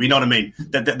even possible? But you know what I mean?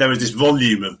 There was this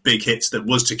volume of big hits that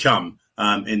was to come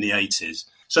in the 80s.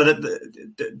 So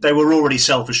that they were already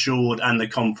self-assured and they're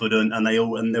confident, and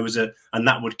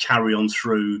that would carry on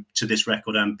through to this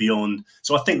record and beyond.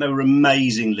 So I think they were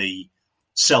amazingly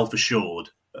self-assured,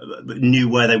 knew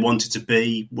where they wanted to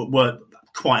be, were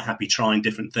quite happy trying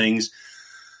different things.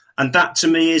 And that, to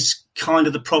me, is kind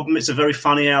of the problem. It's a very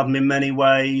funny album in many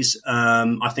ways.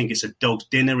 I think it's a dog's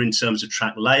dinner in terms of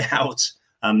track layout.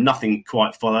 Nothing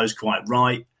quite follows quite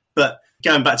right. But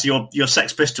going back to your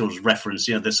Sex Pistols reference,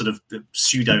 the sort of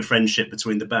pseudo friendship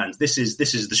between the bands. This is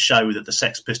the show that the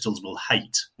Sex Pistols will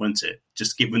hate, won't it?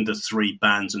 Just given the 3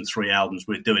 bands and 3 albums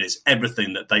we're doing, it's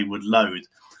everything that they would loathe,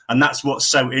 and that's what's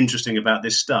so interesting about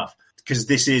this stuff, because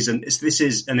this is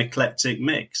an eclectic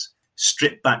mix.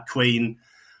 Stripped back Queen.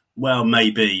 Well,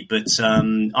 maybe, but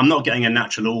I'm not getting a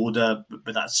natural order,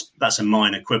 but that's a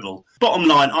minor quibble. Bottom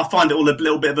line, I find it all a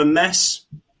little bit of a mess,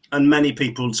 and many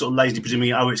people sort of lazily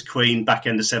presuming, it's Queen, back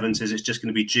end of 70s, it's just going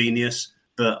to be genius,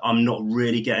 but I'm not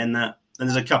really getting that. And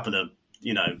there's a couple of,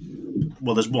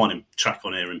 there's one track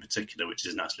on here in particular, which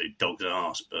is an absolute dog's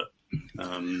arse, but...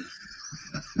 and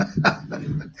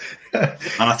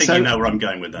I think you know where I'm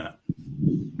going with that.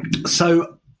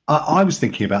 So I was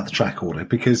thinking about the track order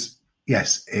because...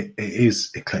 Yes, it is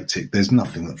eclectic. There's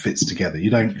nothing that fits together. You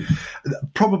don't.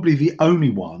 Probably the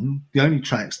only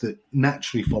tracks that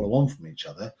naturally follow on from each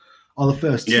other are the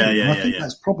first two. I think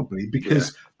that's probably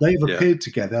because they've appeared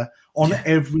together on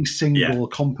every single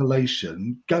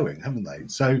compilation going, haven't they?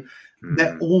 So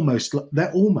they're almost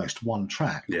one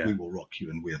track. Yeah. We Will Rock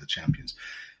You and We Are the Champions.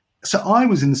 So I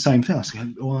was in the same thing. I was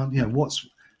going, well,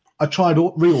 I tried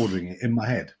reordering it in my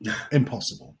head.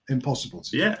 Impossible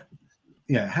to do.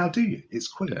 Yeah, how do you? It's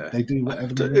Queen. Yeah. They do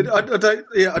whatever they want.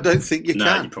 I don't think you can.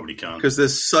 No, you probably can't. Because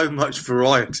there's so much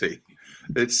variety.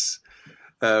 It's,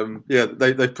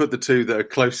 they put the two that are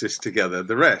closest together.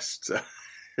 The rest,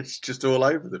 it's just all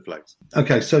over the place.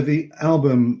 Okay, so the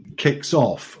album kicks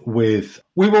off with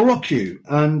We Will Rock You.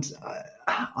 And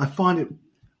I find it,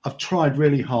 I've tried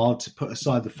really hard to put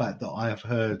aside the fact that I have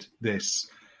heard this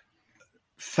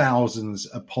thousands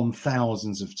upon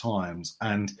thousands of times.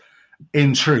 And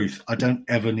in truth, I don't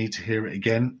ever need to hear it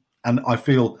again. And I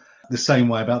feel the same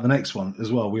way about the next one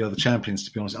as well. We Are the Champions,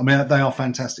 to be honest. I mean, they are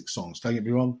fantastic songs, don't get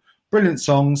me wrong. Brilliant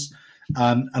songs.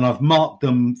 And I've marked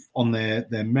them on their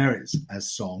merits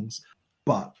as songs,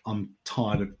 but I am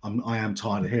tired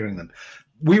of hearing them.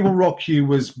 We Will Rock You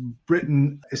was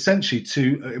written essentially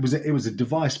it was a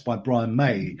device by Brian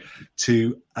May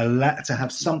to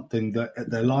have something that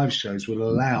at their live shows will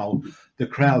allow the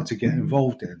crowd to get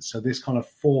involved in. So this kind of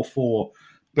 4/4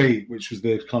 beat, which was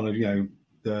the kind of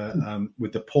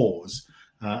with the pause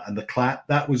and the clap,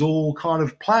 that was all kind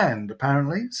of planned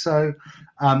apparently. So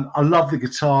I love the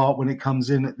guitar when it comes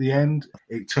in at the end.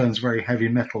 It turns very heavy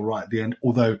metal right at the end,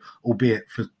 although albeit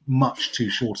for much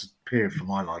too short a period for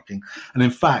my liking. And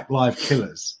in fact, Live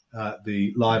Killers,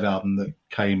 the live album that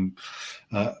came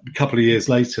a couple of years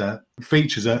later,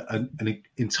 features an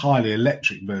entirely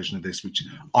electric version of this, which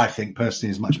I think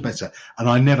personally is much better. And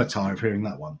I never tire of hearing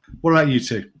that one. What about you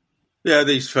two? Yeah,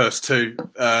 these first two,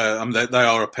 they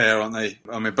are a pair, aren't they?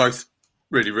 I mean, both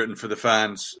really written for the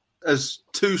fans. As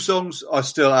 2 songs, I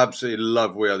still absolutely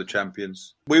love We Are the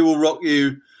Champions. We Will Rock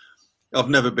You, I've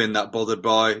never been that bothered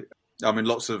by. I mean,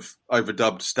 lots of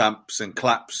overdubbed stamps and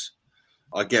claps.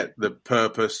 I get the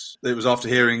purpose. It was after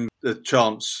hearing the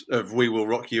chants of We Will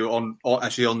Rock You on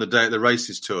the day of the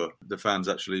Races tour. The fans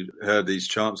actually heard these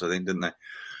chants, I think, didn't they?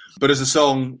 But as a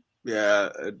song,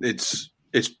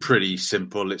 it's pretty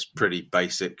simple. It's pretty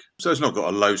basic. So it's not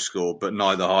got a low score, but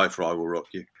neither high for I Will Rock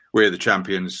You. We're the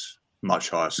Champions,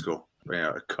 much higher score.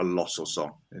 A colossal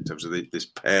song in terms of this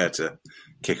pair to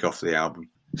kick off the album.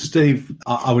 Steve,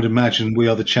 I would imagine We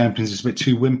Are the Champions is a bit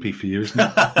too wimpy for you, isn't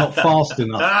it? Not fast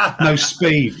enough. No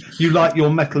speed. You like your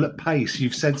metal at pace.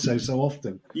 You've said so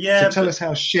often. Yeah. So tell us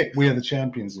how shit We Are the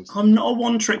Champions is. I'm not a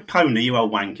one-trick pony, you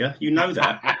old wanker. You know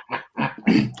that.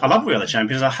 I love We Are the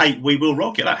Champions. I hate We Will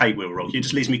Rock It. I hate We Will Rock You. It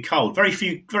just leaves me cold. Very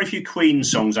few Queen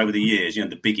songs over the years,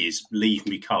 the biggies, leave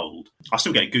me cold. I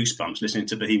still get goosebumps listening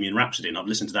to Bohemian Rhapsody, and I've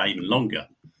listened to that even longer.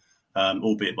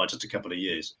 Albeit by just a couple of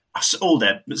years. So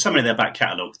many of their back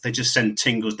catalogue, they just send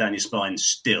tingles down your spine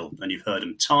still, and you've heard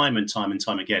them time and time and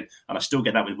time again. And I still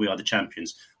get that with We Are the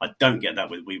Champions. I don't get that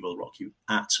with We Will Rock You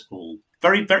at all.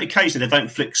 Very, very occasionally, they don't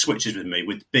flick switches with me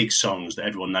with big songs that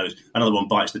everyone knows. Another one,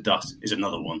 Bites the Dust, is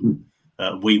another one.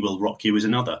 We Will Rock You is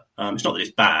another. It's not that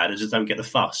it's bad, I just don't get the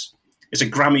fuss. It's a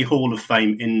Grammy Hall of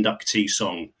Fame inductee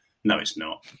song. No, it's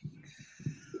not.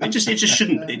 It just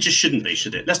shouldn't be,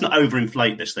 should it? Let's not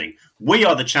overinflate this thing. We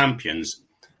Are the Champions,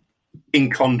 in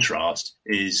contrast,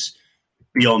 is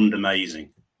beyond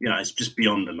amazing. It's just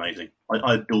beyond amazing.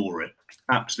 I adore it.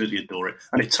 Absolutely adore it.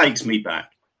 And it takes me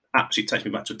back. Absolutely takes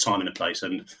me back to a time and a place.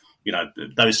 And,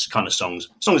 those kind of songs,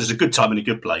 as long as it's a good time and a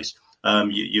good place,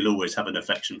 you'll always have an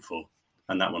affection for.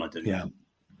 And that one I do. Yeah.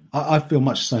 I feel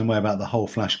much the same way about the whole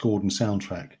Flash Gordon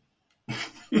soundtrack.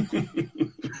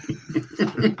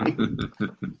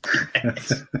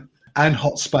 And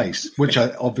Hot Space, which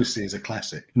obviously is a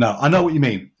classic. No, I know what you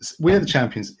mean. We Are the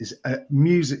Champions is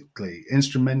musically,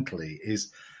 instrumentally,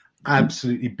 is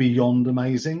absolutely beyond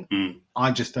amazing.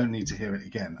 I just don't need to hear it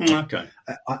again. Okay.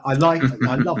 I love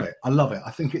it. I love it.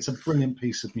 I think it's a brilliant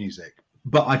piece of music.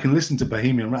 But I can listen to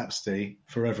Bohemian Rhapsody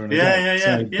forever and again.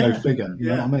 So go figure. You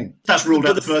know what I mean? That's ruled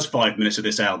out the first 5 minutes of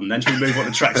this album. Then should we move on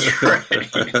to track 3?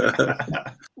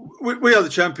 We Are the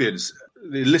Champions.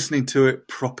 Listening to it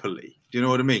properly. Do you know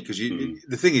what I mean? Because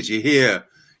the thing is, you hear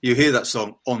that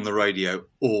song on the radio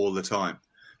all the time,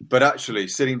 but actually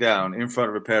sitting down in front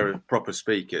of a pair of proper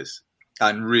speakers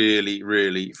and really,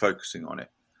 really focusing on it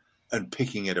and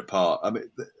picking it apart. I mean,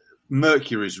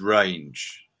 Mercury's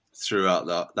range throughout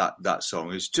that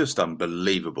song is just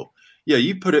unbelievable. Yeah,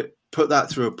 you put that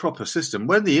through a proper system.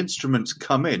 When the instruments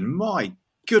come in, my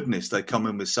goodness, they come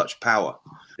in with such power.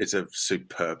 It's a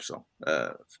superb song,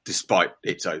 despite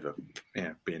its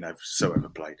being so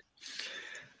overplayed.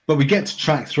 But we get to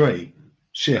track 3,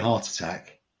 Sheer Heart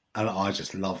Attack, and I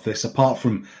just love this. Apart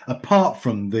from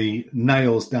the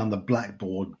nails down the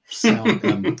blackboard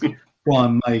sound,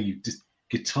 Brian May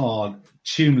guitar,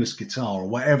 tuneless guitar, or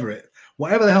whatever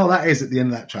the hell that is at the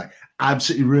end of that track,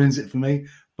 absolutely ruins it for me.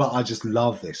 But I just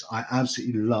love this. I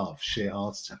absolutely love Sheer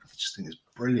Heart Attack. I just think it's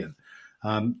brilliant.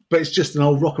 But it's just an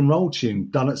old rock and roll tune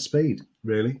done at speed,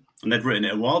 really. And they'd written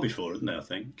it a while before, hadn't they? I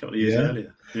think a couple of years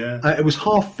earlier. Yeah, it was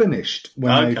half finished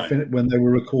when they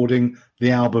were recording the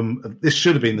album. This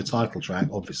should have been the title track,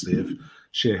 obviously, of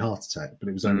Sheer Heart Attack, but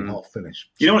it was only half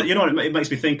finished. You know what it makes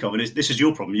me think of, and this is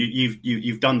your problem.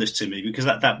 You've done this to me because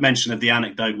that mention of the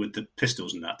anecdote with the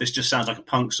Pistols and that. This just sounds like a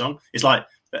punk song. It's like.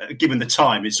 Given the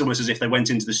time, it's almost as if they went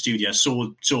into the studio, saw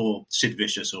Sid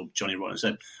Vicious or Johnny Rotten and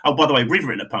said, "Oh, by the way, we've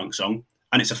written a punk song,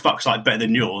 and it's a fuck sight better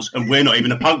than yours, and we're not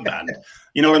even a punk band."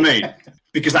 You know what I mean?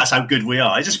 Because that's how good we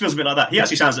are. It just feels a bit like that.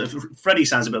 Freddie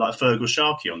sounds a bit like Fergal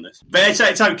Sharkey on this, but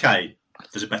it's okay.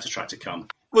 There's a better track to come.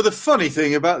 Well, the funny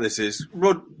thing about this is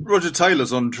Roger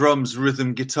Taylor's on drums,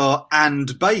 rhythm, guitar,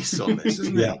 and bass on this,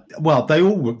 isn't he? Yeah. Well, they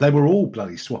were all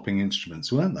bloody swapping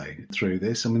instruments, weren't they? Through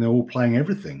this, I mean, they're all playing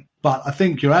everything. But I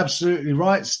think you're absolutely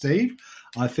right, Steve.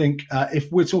 I think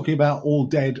if we're talking about All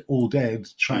Dead,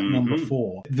 track number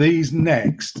 4, these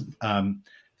next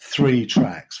 3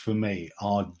 tracks for me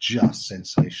are just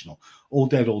sensational. All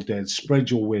Dead,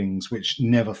 Spread Your Wings, which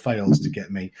never fails to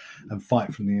get me, and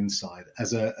Fight from the Inside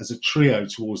as a trio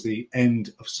towards the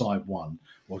end of side 1,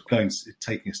 or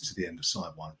taking us to the end of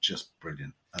side 1. Just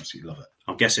brilliant. Absolutely love it.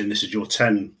 I'm guessing this is your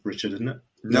 10, Richard, isn't it?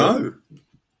 No.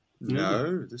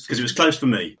 Because it was close for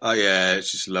me. Oh, yeah,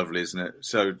 it's just lovely, isn't it?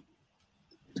 So,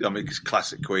 I mean, it's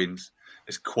classic Queens.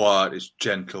 It's quiet, it's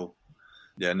gentle.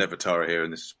 Yeah, never tire of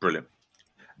hearing this. Is brilliant.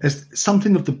 There's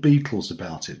something of the Beatles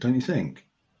about it, don't you think?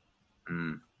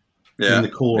 Yeah. In the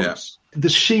chorus. Yeah. The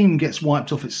sheen gets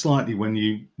wiped off it slightly when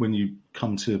you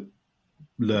come to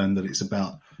learn that it's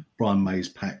about Brian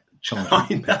May's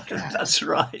childhood pet cat. That's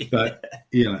right. But,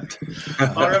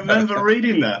 I remember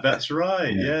reading that. That's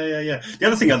right. Yeah. The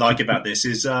other thing I like about this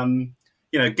is,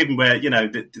 given where,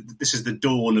 this is the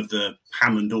dawn of the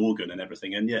Hammond organ and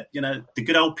everything, and yet, the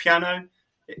good old piano,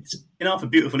 it's a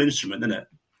beautiful instrument, isn't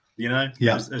it?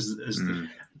 As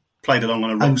played along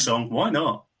on a rock song, why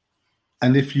not?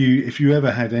 And if you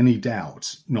ever had any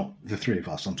doubt, not the 3 of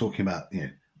us, I'm talking about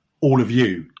all of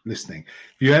you listening,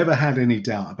 if you ever had any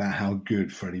doubt about how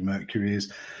good Freddie Mercury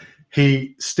is,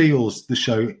 he steals the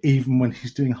show even when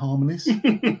he's doing harmonies.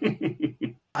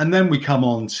 And then we come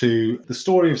on to the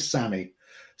story of Sammy.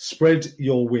 Spread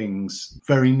Your Wings.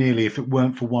 Very nearly, if it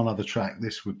weren't for one other track,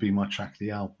 this would be my track of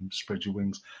the album, Spread Your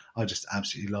Wings. I just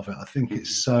absolutely love it. I think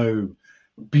it's so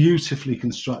beautifully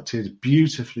constructed,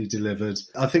 beautifully delivered.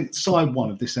 I think side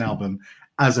one of this album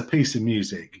as a piece of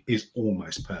music is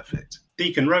almost perfect.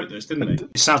 Deacon wrote this, didn't he?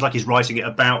 It sounds like he's writing it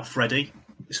about Freddie.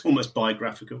 It's almost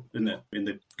biographical, isn't it, in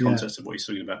the context of what he's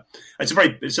talking about? It's a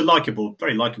very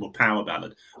likable power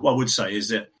ballad. What I would say is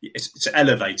that it's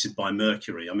elevated by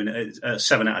Mercury. I mean, a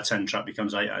 7 out of 10 track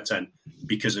becomes 8 out of 10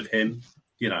 because of him.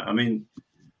 You know, I mean,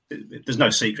 there's no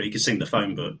secret. He can sing the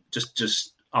phone book.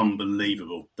 Just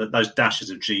unbelievable. Those dashes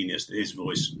of genius that his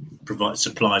voice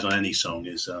supplies on any song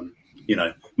is,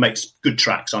 makes good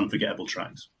tracks unforgettable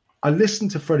tracks. I listen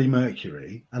to Freddie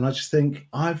Mercury and I just think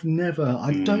I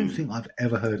don't think I've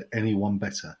ever heard anyone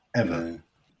better, ever. No.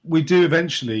 We do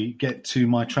eventually get to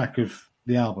my track of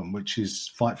the album, which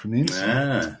is Fight from the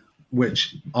Inside,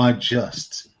 which I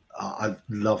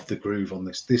love the groove on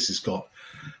this. It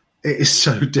is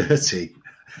so dirty.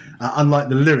 Unlike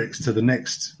the lyrics to the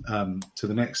next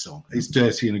song, it's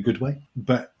dirty in a good way,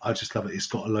 but I just love it. It's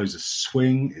got loads of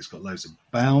swing, it's got loads of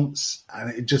bounce,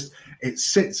 and it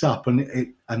sits up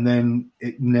and then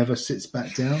it never sits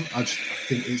back down. I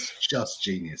think it's just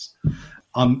genius.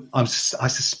 I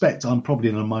suspect I'm probably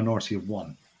in a minority of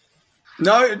one.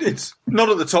 No, it's not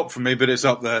at the top for me, but it's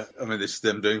up there. I mean, this is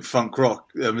them doing funk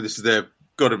rock. I mean, this is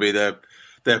got to be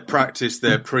their practice,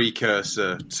 their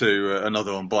precursor to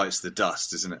Another One Bites the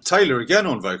Dust, isn't it? Taylor again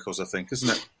on vocals, I think, isn't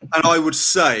it? And I would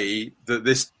say that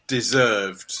this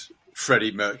deserved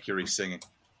Freddie Mercury singing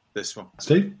this one.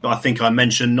 Steve? I think I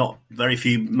mentioned not very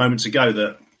few moments ago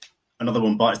that Another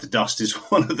One Bites the Dust is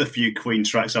one of the few Queen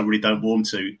tracks I really don't warm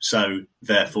to, so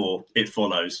therefore it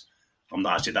follows. I'm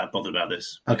not actually that bothered about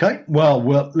this. Okay, well,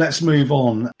 let's move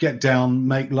on. Get Down,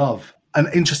 Make Love. And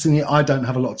interestingly, I don't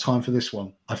have a lot of time for this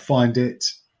one. I find it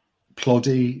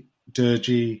ploddy,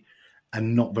 dirgy,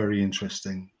 and not very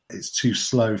interesting. It's too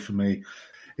slow for me.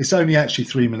 It's only actually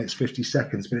 3 minutes, 50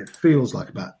 seconds, but it feels like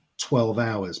about 12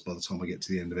 hours by the time we get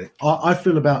to the end of it. I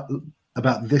feel about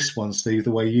this one, Steve,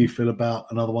 the way you feel about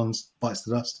Another One Bites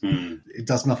the Dust. It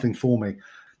does nothing for me.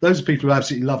 Those are people who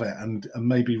absolutely love it, and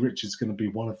maybe Richard's going to be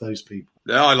one of those people.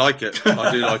 Yeah, I like it.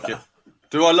 I do like it.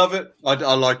 Do I love it?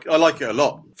 I like it a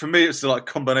lot. For me, it's like a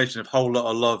combination of Whole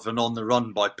Lot of Love and On the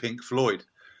Run by Pink Floyd.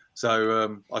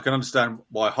 So I can understand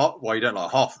why you don't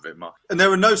like half of it, Mark. And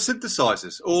there are no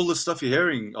synthesizers. All the stuff you're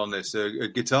hearing on this are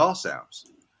guitar sounds.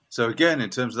 So again, in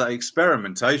terms of that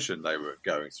experimentation they were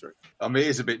going through, I mean, it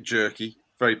is a bit jerky,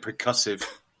 very percussive,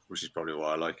 which is probably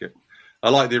why I like it. I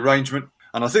like the arrangement,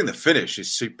 and I think the finish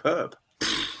is superb.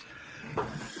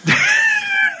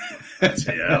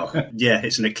 Yeah,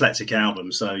 it's an eclectic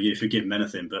album, so you forgive them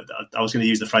anything. But I was going to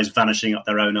use the phrase "vanishing up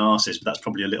their own arses," but that's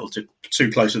probably a little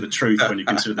too close to the truth when you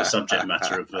consider the subject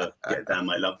matter of "Get Down,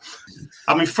 Make Love."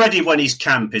 I mean, Freddie, when he's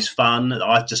camp, is fun.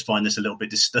 I just find this a little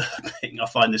bit disturbing. I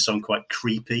find this song quite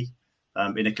creepy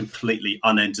in a completely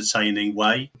unentertaining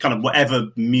way. Kind of whatever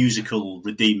musical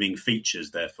redeeming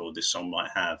features, therefore, this song might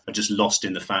have, are just lost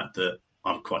in the fact that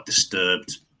I'm quite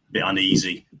disturbed. Bit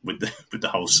uneasy with the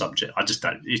whole subject. I just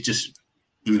don't. It's just.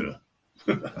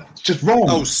 It's just wrong.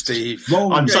 Oh, Steve,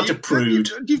 wrong. I'm such a prude.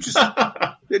 You just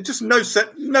no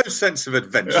sense of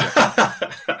adventure.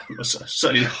 I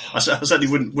certainly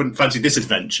wouldn't fancy this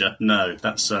adventure. No,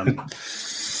 that's.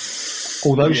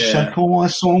 Although shackle my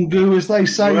song do, as they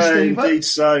say, Steve. Indeed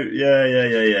so.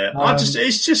 Yeah.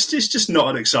 It's just not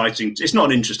an exciting. It's not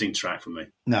an interesting track for me.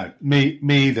 No, me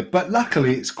either. But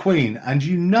luckily, it's Queen, and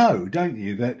you know, don't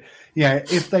you, that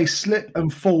if they slip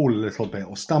and fall a little bit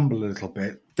or stumble a little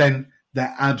bit, then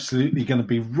they're absolutely going to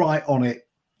be right on it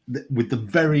with the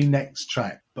very next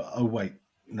track. But oh wait,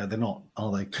 no, they're not,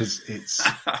 are they? Because it's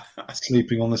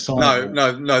Sleeping on the Sidewalk.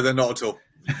 No, they're not at all.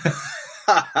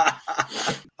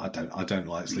 I don't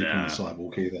like Sleeping on the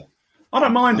Sidewalk either. I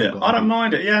don't mind it.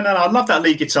 Yeah, no, I love that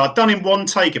lead guitar. Done in one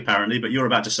take, apparently, but you're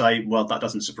about to say, well, that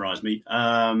doesn't surprise me.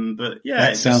 But yeah.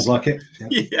 That sounds like it.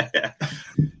 Yeah.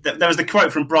 There was the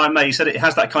quote from Brian May. He said it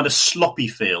has that kind of sloppy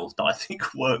feel that I think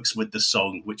works with the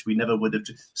song, which we never would have.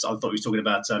 So I thought he was talking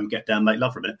about Get Down, Make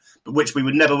Love for a minute, but which we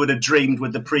never would have dreamed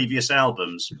with the previous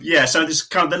albums. Yeah, so this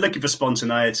kind of, they're looking for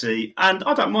spontaneity, and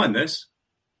I don't mind this.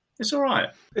 It's all right.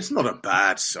 It's not a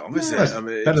bad song, is it? I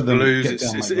mean, better than blues.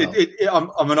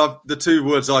 The two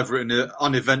words I've written are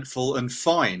uneventful and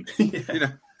fine.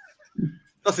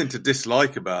 Nothing to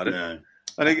dislike about it. No.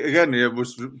 And again,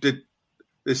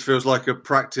 This feels like a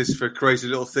practice for a crazy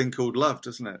little thing called love,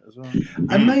 doesn't it? As well.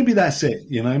 And maybe that's it.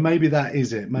 Maybe that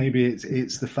is it. Maybe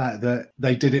it's the fact that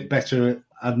they did it better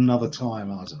at another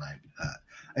time. I don't know.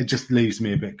 It just leaves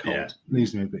me a bit cold. Yeah.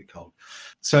 Leaves me a bit cold.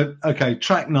 So, okay,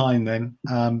 track 9 then.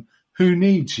 Who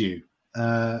Needs You,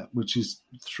 which is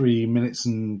 3 minutes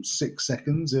and 6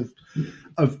 seconds of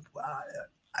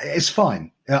it's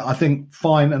fine. I think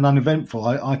fine and uneventful.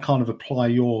 I kind of apply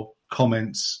your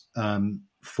comments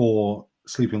for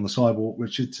Sleeping on the Sidewalk,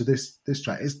 Richard, to this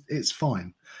track. It's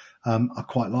fine. I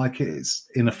quite like it. It's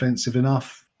inoffensive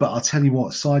enough. But I'll tell you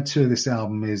what, side 2 of this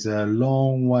album is a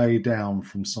long way down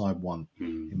from side 1,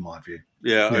 in my view.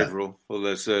 Yeah, overall. Well,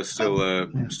 there's still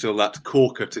that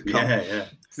corker to come. Yeah.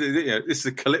 This is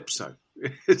a calypso.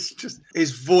 It's just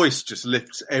his voice just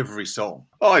lifts every song.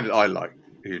 I like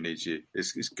Who Needs You.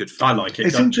 It's good fun. I like it.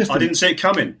 It's interesting. I didn't see it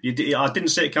coming. I didn't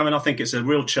see it coming. I think it's a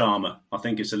real charmer. I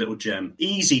think it's a little gem.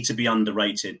 Easy to be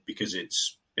underrated because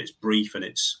it's brief and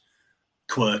it's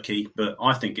quirky, but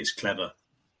I think it's clever.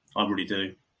 I really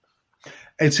do.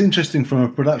 It's interesting from a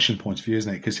production point of view,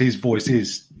 isn't it? Because his voice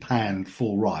is pan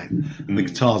full right, and the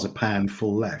guitars are pan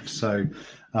full left. So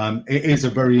it is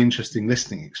a very interesting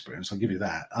listening experience. I'll give you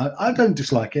that. I don't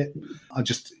dislike it. I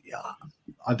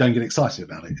don't get excited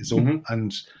about it. It's all,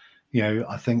 and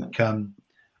I think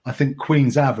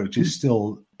Queen's average is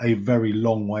still a very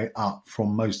long way up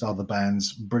from most other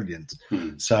bands' brilliant.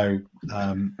 So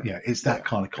it's that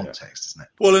kind of context, isn't it?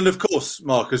 Well, and of course,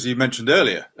 Mark, as you mentioned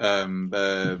earlier,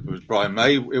 with Brian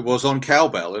May, it was on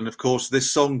Cowbell, and of course,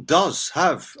 this song does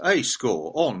have a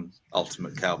score on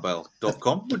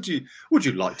ultimatecowbell.com. Would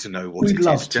you like to know what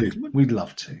gentlemen? We'd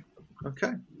love to.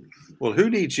 Okay. Well, Who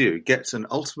Needs You gets an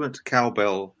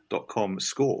ultimatecowbell.com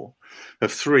score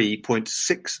of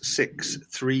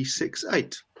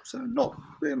 3.66368. So not,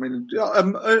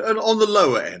 on the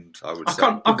lower end, I would say.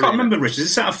 I can't remember, Richard. Is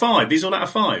this out of 5? These all out of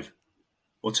 5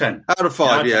 or 10? Out of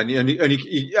 5, yeah. And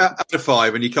you out of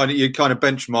 5, and you kind of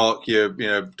benchmark your,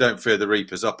 Don't Fear the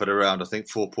Reapers up at around, I think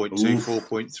 4.2,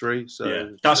 4.3. So yeah.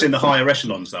 That's in the higher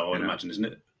echelons, though. I would imagine, isn't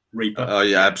it? Reaper. Oh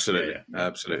yeah, absolutely,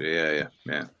 absolutely, yeah.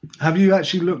 Have you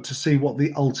actually looked to see what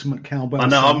the Ultimate Cowbell? I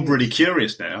know. I'm really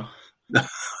curious now.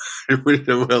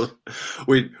 Well,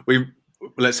 we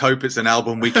let's hope it's an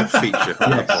album we can feature.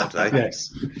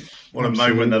 Yes. What a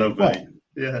moment that'll be.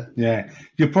 Yeah.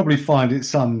 You'll probably find it's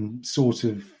some sort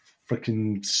of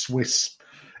freaking Swiss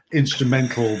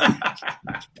instrumental,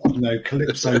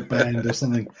 calypso band or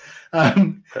something.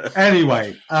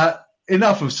 Anyway,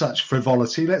 enough of such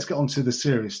frivolity. Let's get on to the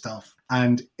serious stuff.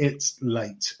 And It's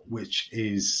Late, which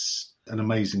is an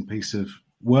amazing piece of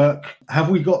work. Have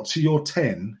we got to your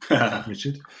 10,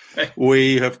 Richard?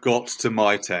 We have got to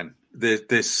my 10.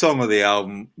 This song of the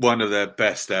album, one of their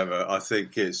best ever. I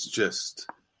think it's just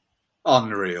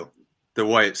unreal. The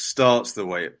way it starts, the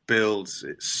way it builds,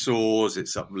 it soars,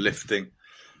 it's uplifting.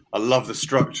 I love the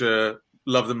structure,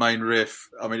 love the main riff.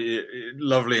 I mean,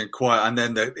 lovely and quiet. And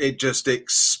then it just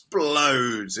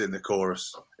explodes in the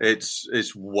chorus.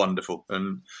 It's wonderful.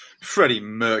 And Freddie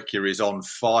Mercury's on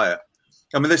fire.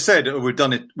 I mean, they said we've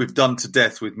done to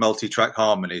death with multi-track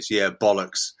harmonies. Yeah,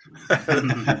 bollocks.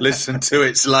 Listen to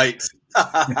It's Late.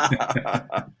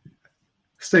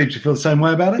 Steve, do you feel the same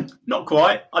way about it? Not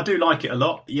quite. I do like it a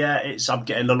lot. Yeah, I'm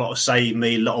getting a lot of Save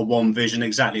Me, a lot of One Vision,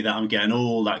 exactly that. I'm getting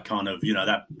all that kind of,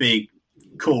 that big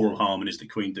choral harmonies that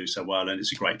Queen do so well, and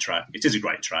it's a great track. It is a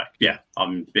great track. Yeah,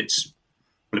 it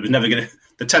was never going to.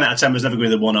 The 10 out of 10 was never going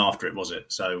to be the one after it, was it?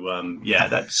 So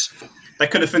they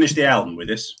could have finished the album with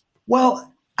this.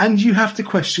 Well, and you have to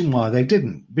question why they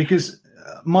didn't, because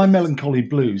My Melancholy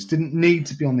Blues didn't need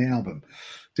to be on the album,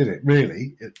 did it?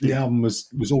 Really, the album was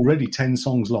already 10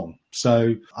 songs long,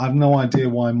 so I have no idea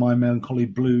why My Melancholy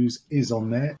Blues is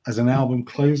on there as an album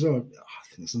closer. I think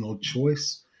it's an odd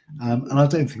choice, and I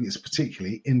don't think it's a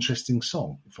particularly interesting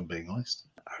song, if I'm being honest.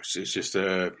 It's just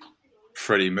a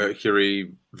Freddie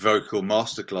Mercury vocal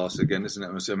masterclass again, isn't it?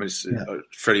 I mean,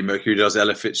 Freddie Mercury does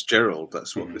Ella Fitzgerald.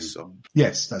 That's what this song.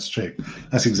 Yes, that's true.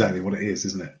 That's exactly what it is,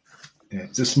 isn't it? Yeah,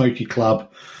 it's a smoky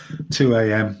club, 2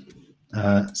 a.m.,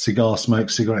 cigar smoke,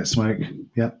 cigarette smoke.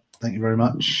 Yeah, thank you very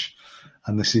much.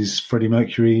 And this is Freddie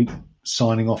Mercury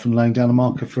signing off and laying down a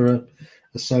marker for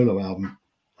a solo album,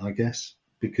 I guess,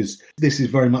 because this is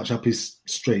very much up his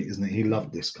street, isn't it? He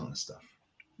loved this kind of stuff.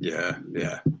 Yeah,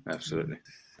 absolutely.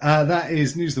 That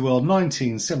is News of the World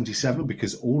 1977,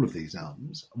 because all of these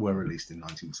albums were released in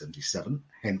 1977,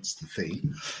 hence the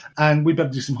theme. And we better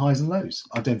do some highs and lows.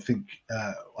 I think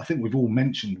we've all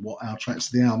mentioned what our tracks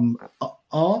of the album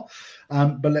are,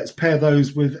 but let's pair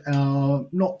those with our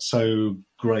not so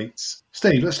greats.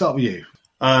 Steve, let's start with you.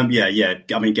 Yeah.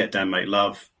 I mean, Get Down, Make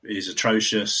Love is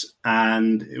atrocious,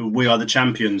 and We Are the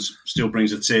Champions still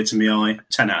brings a tear to my eye.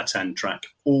 10 out of 10 track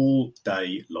all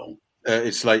day long.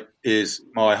 It's Late is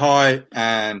my high,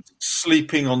 and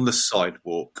Sleeping on the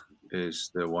Sidewalk is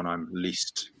the one I'm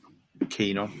least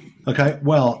keen on. Okay,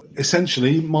 well,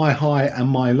 essentially, my high and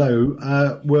my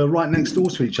low were right next door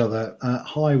to each other.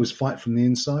 High was Fight from the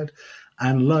Inside,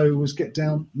 and low was Get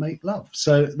Down, Make Love.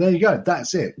 So there you go.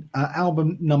 That's it.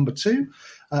 Album number 2,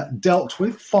 dealt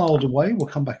with, filed away. We'll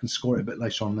come back and score it a bit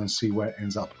later on and then see where it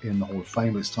ends up in the Hall of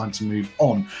Fame. It's time to move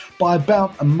on. By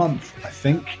about a month, I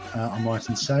think, I'm right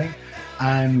in saying.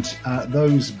 And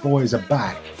those boys are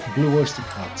back. Blue Oyster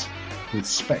Cult with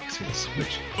Spectres,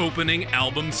 which... Opening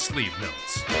album sleeve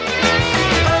notes.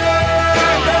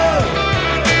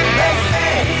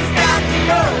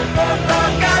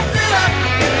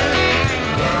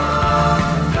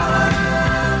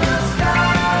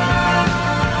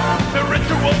 The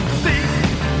ritual cease.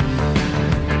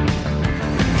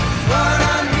 What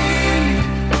I need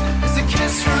is a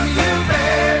kiss from you,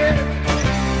 babe. Big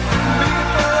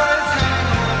boys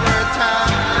hang over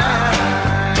time.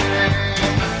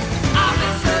 I've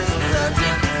been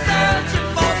searching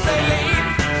for Celine.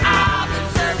 I've been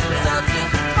searching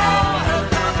for her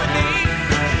company.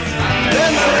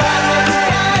 Then the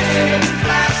lightning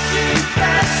flashing,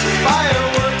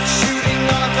 fireworks shooting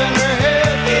off in her head.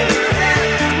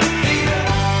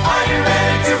 Are you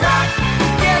ready to rock?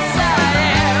 Yes, I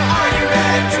am. Are you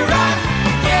ready to rock?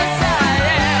 Yes, I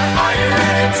am. Are you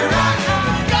ready to rock?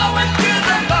 Going through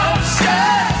the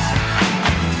motions.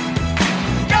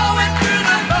 Going through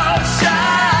the motions.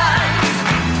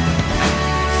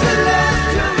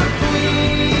 Celestial Queen.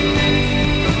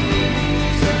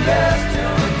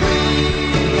 Celestial Queen.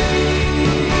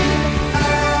 I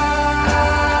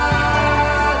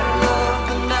love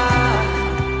the night.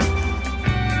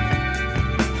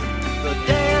 The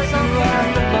days are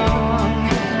right long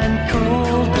and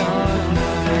cold dark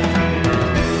night.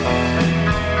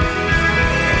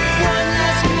 One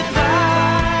last goodbye.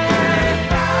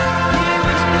 He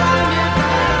was blinded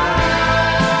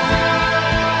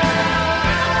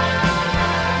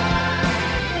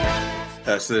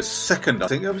So the second, I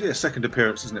think, obviously a second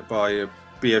appearance, isn't it, by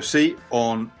BOC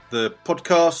on the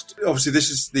podcast. Obviously, this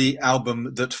is the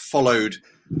album that followed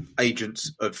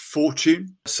Agents of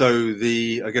Fortune. So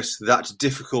I guess that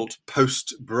difficult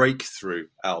post-breakthrough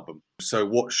album. So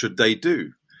what should they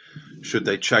do? Should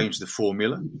they change the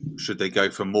formula? Should they go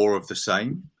for more of the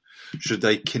same? Should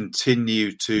they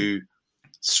continue to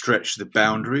stretch the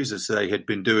boundaries as they had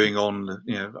been doing on,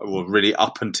 well, really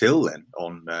up until then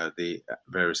on the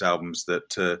various albums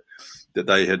that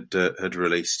they had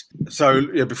released.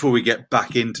 So before we get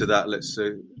back into that, let's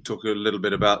talk a little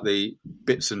bit about the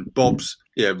bits and bobs.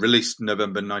 Released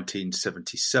November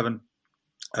 1977,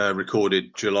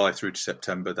 recorded July through to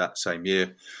September that same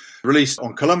year. Released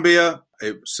on Columbia.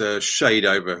 It was a shade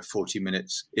over 40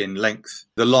 minutes in length.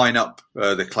 The lineup,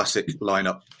 the classic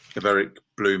lineup of Eric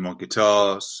Bloom on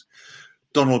guitars,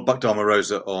 Donald Buck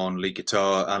Dharma-Rosa on lead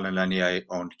guitar, Alan Lanier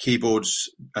on keyboards,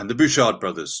 and the Bouchard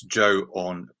brothers, Joe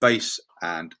on bass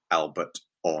and Albert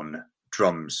on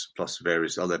drums, plus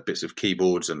various other bits of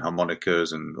keyboards and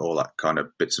harmonicas and all that kind of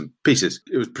bits and pieces.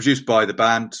 It was produced by the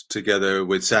band together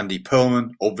with Sandy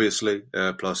Pearlman, obviously,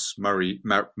 plus Murray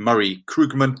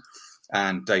Krugman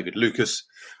and David Lucas,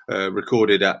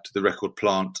 recorded at the Record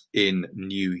Plant in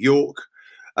New York.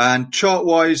 And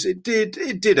chart-wise, it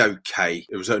did okay.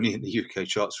 It was only in the UK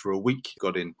charts for a week.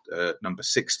 Got in number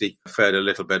 60. Fared a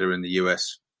little better in the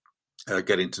US,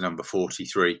 getting to number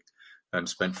 43, and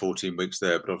spent 14 weeks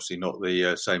there, but obviously not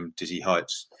the same dizzy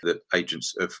heights that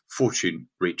Agents of Fortune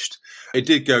reached. It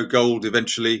did go gold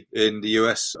eventually in the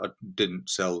US. I didn't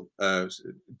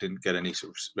get any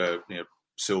sort of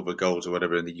silver, golds or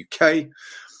whatever in the UK.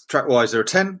 Track-wise, there are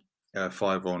 10,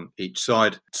 5 on each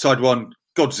side. Side 1,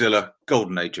 Godzilla,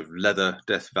 Golden Age of Leather,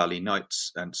 Death Valley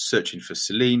Nights, and Searching for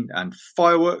Celine, and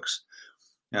Fireworks.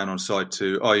 And on side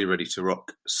 2, Are You Ready to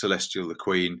Rock, Celestial the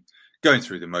Queen, Going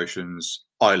Through the Motions,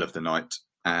 Isle of the Night,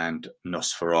 and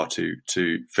Nosferatu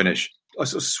to finish. I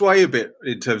sort of sway a bit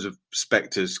in terms of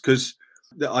Spectres because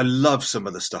I love some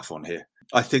of the stuff on here.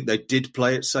 I think they did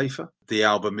play it safer. The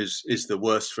album is the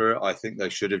worst for it. I think they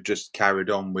should have just carried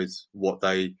on with what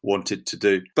they wanted to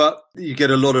do. But you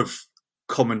get a lot of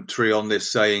commentary on this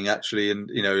saying actually,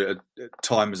 and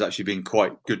time has actually been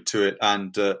quite good to it,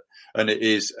 and it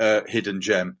is a hidden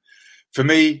gem. For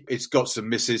me, it's got some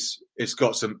misses, it's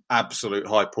got some absolute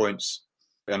high points,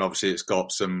 and obviously it's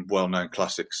got some well-known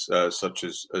classics such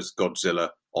as Godzilla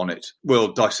on it.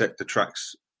 We'll dissect the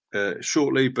tracks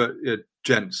shortly, but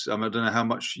gents. I don't know how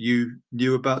much you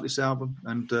knew about this album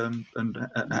and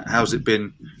how's it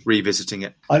been revisiting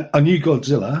it? I knew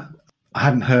Godzilla. I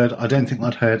don't think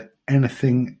I'd heard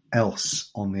anything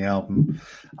else on the album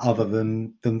other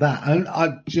than that. And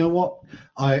do you know what?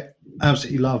 I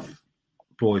absolutely love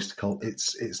Blue Oyster Cult.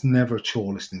 It's never a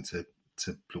chore listening to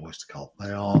Blue Oyster Cult.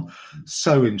 They are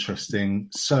so interesting,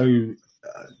 so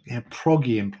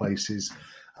proggy in places.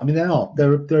 I mean,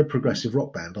 they're a progressive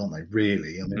rock band, aren't they?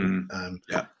 Really? I mean,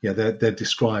 they're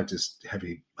described as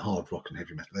hard rock and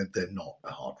heavy metal. They're not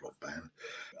a hard rock band.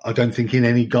 I don't think in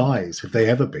any guise have they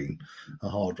ever been a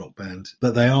hard rock band,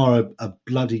 but they are a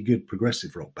bloody good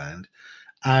progressive rock band.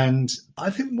 And I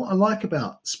think what I like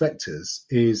about Spectres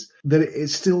is that it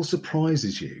still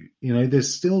surprises you. You know,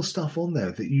 there's still stuff on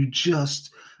there that you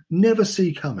just never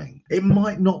see coming. It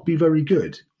might not be very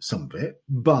good, some of it,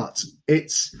 but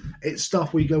it's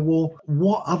stuff where you go, well,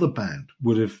 what other band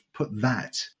would have put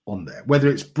that on there? Whether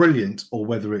it's brilliant or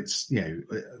whether it's,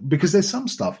 because there's some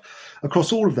stuff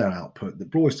across all of their output that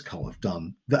Blue Oyster Cult have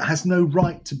done that has no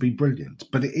right to be brilliant,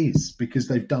 but it is because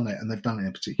they've done it and they've done it in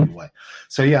a particular way.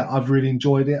 So yeah, I've really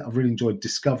enjoyed it. I've really enjoyed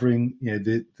discovering,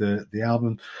 the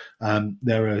album.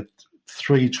 There are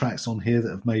 3 tracks on here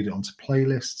that have made it onto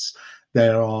playlists.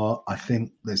 There are, I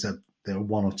think, there are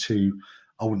 1 or 2.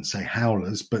 I wouldn't say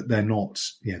howlers, but they're not.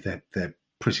 They're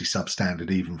pretty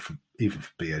substandard even for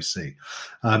BOC.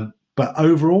 But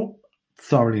overall,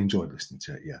 thoroughly enjoyed listening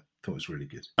to it. Yeah, thought it was really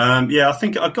good. I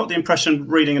think I got the impression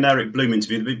reading an Eric Bloom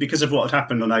interview because of what had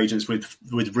happened on Agents with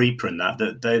Reaper and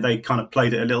that they kind of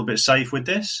played it a little bit safe with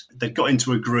this. They got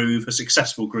into a groove, a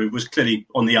successful groove, was clearly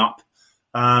on the up,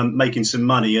 making some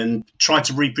money, and tried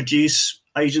to reproduce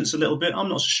Agents a little bit. I'm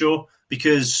not so sure.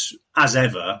 Because, as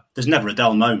ever, there's never a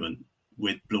dull moment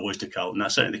with Blue Oyster Cult, and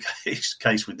that's certainly the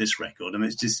case with this record. I mean,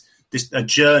 it's just a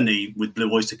journey with Blue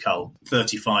Oyster Cult,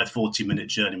 35, 40-minute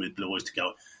journey with Blue Oyster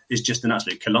Cult, is just an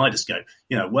absolute kaleidoscope.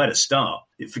 Where to start?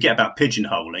 Forget about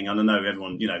pigeonholing. I don't know,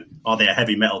 everyone, are they a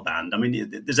heavy metal band? I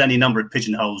mean, there's any number of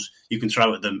pigeonholes you can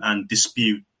throw at them and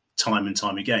dispute time and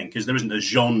time again, because there isn't a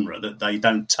genre that they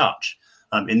don't touch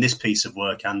in this piece of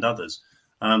work and others.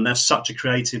 They're such a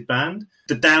creative band.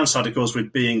 The downside, of course,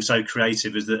 with being so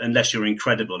creative is that unless you're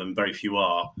incredible, and very few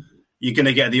are, you're going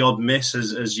to get the odd miss,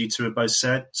 as you two have both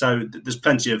said. So there's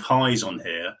plenty of highs on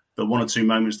here, but 1 or 2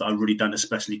 moments that I really don't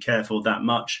especially care for that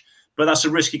much. But that's a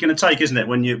risk you're going to take, isn't it,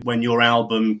 when your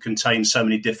album contains so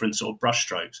many different sort of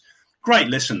brushstrokes. Great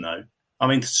listen, though. I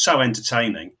mean, so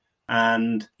entertaining.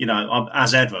 And,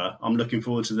 as ever, I'm looking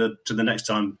forward to the next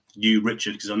time you,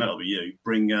 Richard, because I know it'll be you,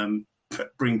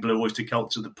 bring Blue Oyster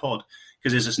Cult to the pod,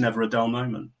 because there's just never a dull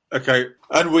moment. Okay,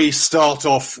 and we start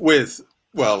off with,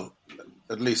 well,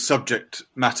 at least subject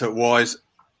matter-wise,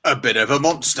 a bit of a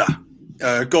monster.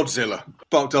 Godzilla.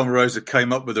 Mark Del Rosa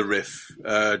came up with a riff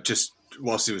just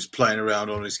whilst he was playing around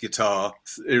on his guitar.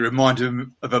 It reminded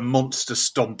him of a monster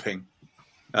stomping,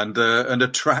 and a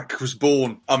track was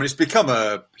born. I mean, it's become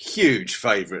a huge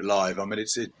favourite live. I mean,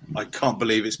 I can't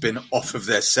believe it's been off of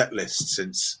their set list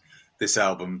since this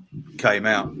album came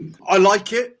out. I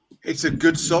like it. It's a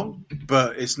good song,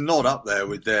 but it's not up there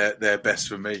with their best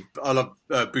for me. I love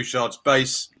Bouchard's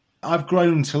bass. I've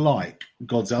grown to like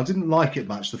Godzilla. I didn't like it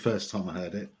much the first time I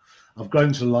heard it. I've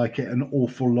grown to like it an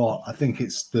awful lot. I think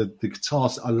it's the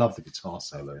guitar. I love the guitar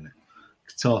solo in it.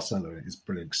 Guitar solo in it is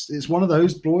brilliant. It's one of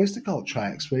those Blue Oyster Cult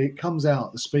tracks where it comes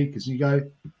out the speakers and you go,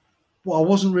 well, I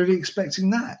wasn't really expecting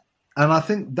that. And I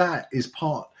think that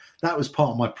was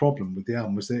part of my problem with the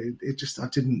album, was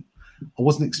that I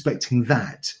wasn't expecting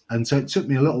that. And so it took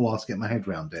me a little while to get my head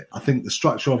around it. I think the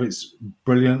structure of it's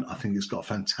brilliant. I think it's got a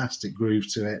fantastic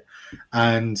groove to it.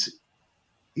 And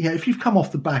if you've come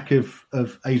off the back of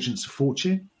Agents of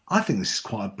Fortune, I think this is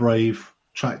quite a brave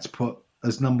track to put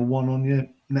as number 1 on your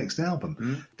next album.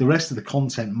 Mm. The rest of the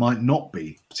content might not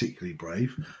be particularly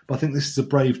brave, but I think this is a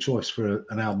brave choice for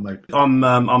an album opener.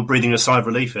 I'm breathing a sigh of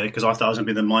relief here, because I thought I was going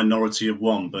to be the minority of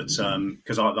one, but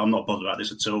because I'm not bothered about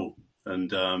this at all.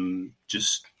 And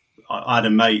I had a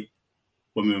mate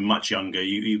when we were much younger.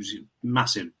 He was a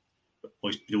massive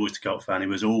Oyster Cult fan. He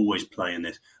was always playing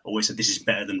this. Always said, this is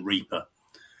better than Reaper.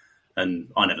 And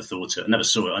I never thought it. I never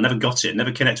saw it. I never got it.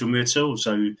 Never connected with me at all.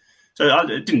 So I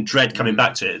didn't dread coming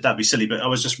back to it. That'd be silly. But I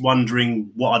was just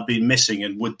wondering what I'd been missing,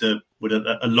 and would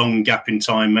a long gap in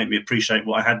time make me appreciate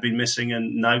what I had been missing?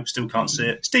 And no, still can't see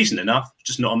it. It's decent enough,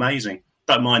 just not amazing.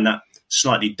 Don't mind that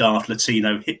slightly daft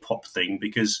Latino hip hop thing,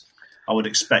 because I would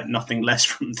expect nothing less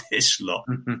from this lot.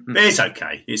 But it's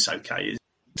okay. It's okay.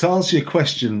 To answer your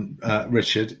question,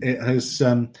 Richard, it has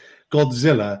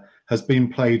Godzilla has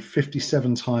been played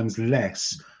 57 times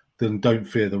less than Don't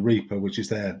Fear the Reaper, which is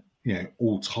their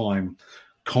all-time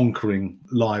conquering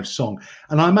live song.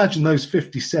 And I imagine those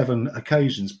 57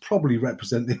 occasions probably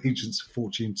represent the Agents of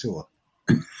Fortune tour.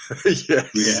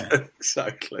 Yes,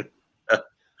 exactly.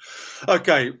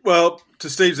 Okay, well, to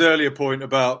Steve's earlier point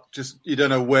about just you don't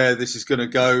know where this is going to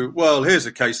go, well, here's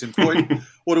a case in point.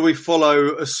 What do we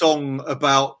follow a song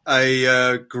about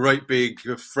a great big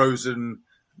frozen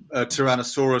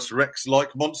Tyrannosaurus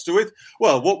Rex-like monster with?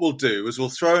 Well, what we'll do is we'll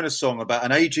throw in a song about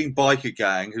an aging biker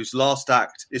gang whose last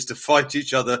act is to fight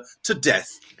each other to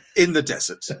death in the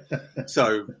desert.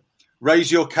 So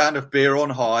raise your can of beer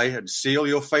on high and seal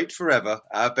your fate forever.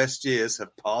 Our best years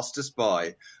have passed us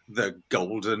by. The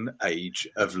golden age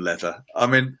of leather. I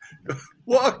mean,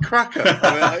 what a cracker!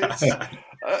 I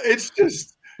mean,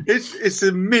 it's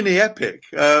a mini epic.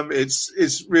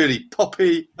 It's really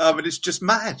poppy. And it's just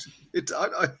mad. It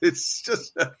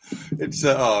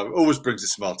always brings a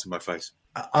smile to my face.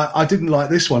 I didn't like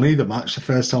this one either much the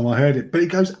first time I heard it, but it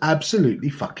goes absolutely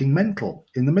fucking mental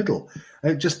in the middle.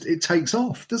 It takes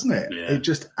off, doesn't it? Yeah. It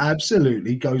just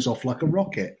absolutely goes off like a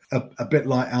rocket, a bit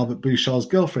like Albert Bouchard's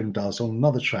girlfriend does on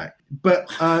another track. But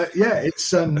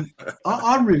it's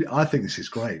I think this is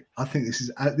great. I think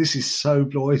this is so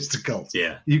Blue Oyster Cult.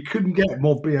 Yeah, you couldn't get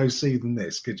more BOC than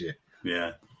this, could you?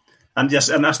 Yeah. And yes,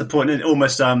 and that's the point.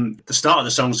 Almost the start of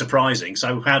the song is surprising.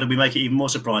 So how do we make it even more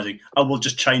surprising? Oh, we'll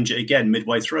just change it again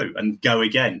midway through and go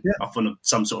again off on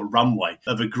some sort of runway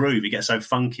of a groove. It gets so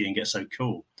funky and gets so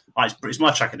cool. It's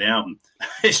my track of the album.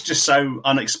 It's just so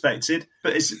unexpected,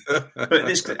 but it's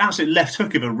absolute left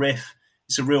hook of a riff.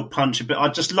 It's a real punch. But I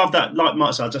just love that. Like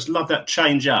Mark said, I just love that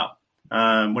change up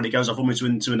when it goes off almost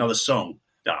into another song.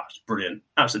 It's brilliant,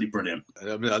 absolutely brilliant.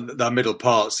 I mean, that middle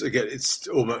parts again. It's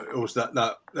almost that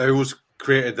they always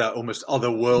created that almost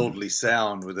otherworldly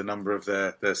sound with a number of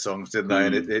their songs, didn't they?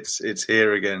 And it's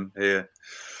here again here.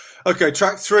 Okay,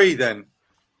 track 3 then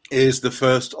is the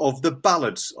first of the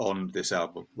ballads on this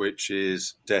album, which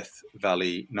is Death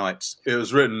Valley Nights. It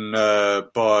was written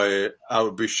by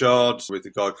Albert Bouchard with a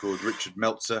guy called Richard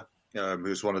Meltzer,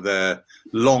 who's one of their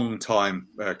long-time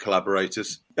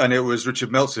collaborators. And it was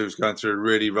Richard Meltzer who was going through a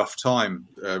really rough time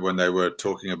when they were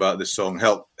talking about this song,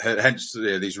 hence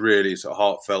these really sort of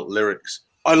heartfelt lyrics.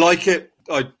 I like it.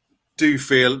 I do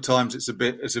feel at times it's a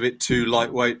bit too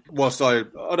lightweight. Whilst I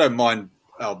don't mind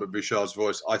Albert Bouchard's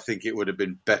voice, I think it would have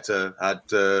been better had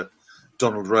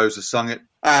Donald Rosa sung it.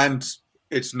 And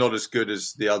it's not as good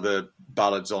as the other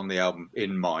ballads on the album,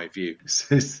 in my view.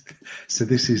 So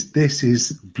this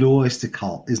is Blue Oyster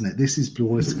Cult, isn't it? This is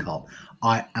Blue Oyster Cult.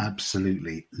 I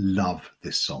absolutely love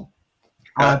this song.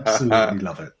 Absolutely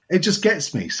love it. It just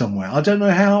gets me somewhere. I don't know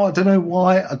how. I don't know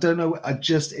why. I don't know.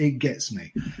 It gets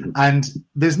me. And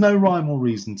there's no rhyme or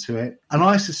reason to it. And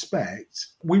I suspect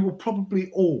we will probably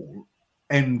all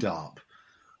end up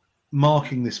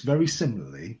marking this very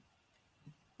similarly,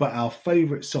 but our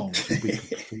favourite songs will be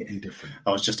completely different.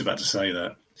 I was just about to say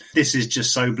that. This is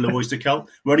just so Blue Oyster Cult.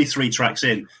 We're only 3 tracks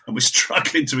in, and we're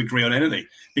struggling to agree on anything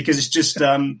because it's just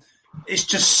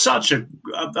such a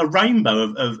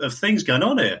rainbow of things going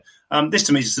on here. This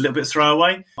to me is just a little bit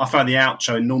throwaway. I found the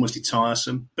outro enormously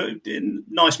tiresome, but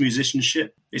nice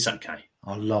musicianship. It's okay.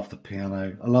 I love the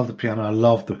piano. I love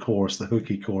the chorus, the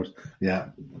hooky chorus. Yeah,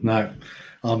 no,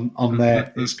 I'm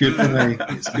there. It's good for me.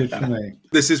 It's good for me.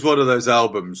 This is one of those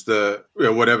albums that,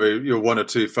 whatever your 1 or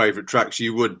 2 favourite tracks,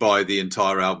 you would buy the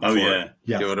entire album for it.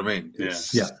 Yeah. You know what I mean?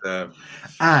 Yeah.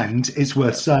 And it's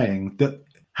worth saying that,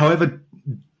 however,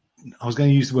 I was going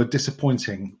to use the word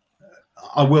disappointing.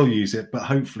 I will use it, but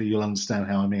hopefully you'll understand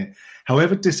how I mean it.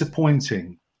 However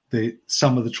disappointing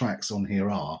some of the tracks on here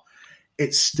are,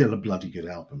 it's still a bloody good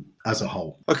album as a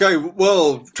whole. Okay,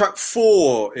 well, track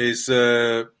 4 is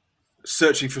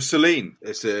Searching for Celine.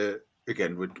 It's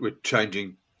again, we're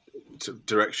changing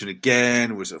direction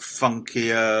again. It was a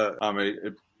funkier. I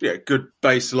mean, good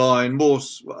bass line. More,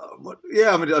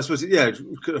 I suppose,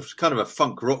 kind of a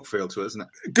funk rock feel to it, isn't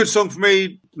it? Good song for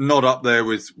me. Not up there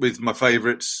with my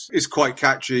favourites. It's quite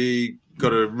catchy.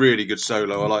 Got a really good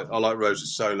solo. I like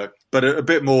Rose's solo, but a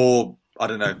bit more, I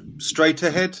don't know, straight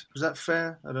ahead. Is that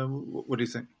fair? I don't know. What do you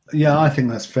think? Yeah, I think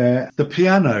that's fair. The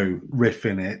piano riff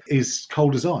in it is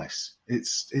cold as ice. It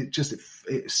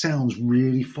sounds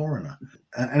really foreigner,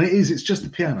 and it is. It's just the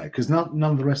piano because none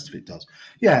of the rest of it does.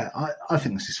 Yeah, I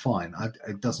think this is fine.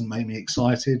 It doesn't make me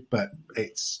excited, but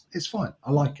it's fine.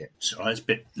 I like it. It's all right. It's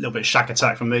a little bit Shack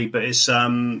Attack from me, but it's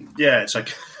it's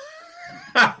like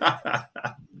a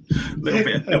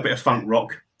little bit of funk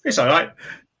rock. It's all right.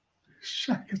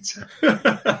 Shack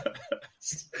Attack.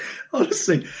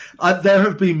 Honestly, there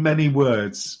have been many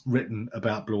words written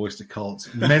about Blue Oyster Cult,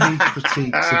 many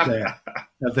critiques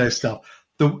of their stuff.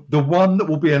 the one that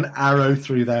will be an arrow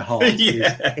through their heart.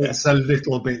 Yeah. It's a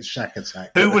little bit Shack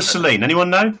Attack. Who was Celine? Anyone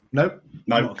know? Nope.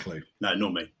 No. Not a clue. No,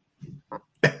 not me.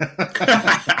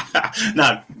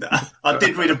 No, I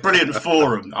did read a brilliant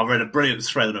forum. I read a brilliant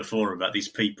thread on a forum about these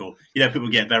people. You know, people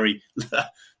get very...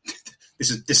 This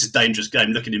is a dangerous game,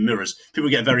 looking in mirrors. People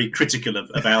get very critical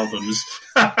of albums.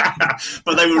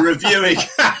 But they were reviewing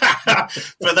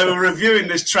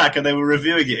this track, and they were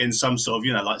reviewing it in some sort of,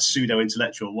 you know, like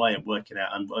pseudo-intellectual way of working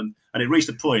out. And it reached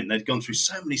a point, they'd gone through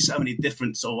so many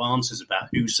different sort of answers about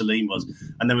who Celine was.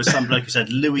 And there was some bloke who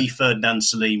said Louis Ferdinand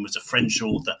Celine was a French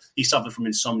author. He suffered from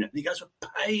insomnia. And he goes for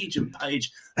page and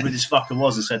page who this fucker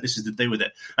was and said, this is to do with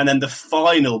it. And then the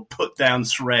final put-down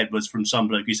thread was from some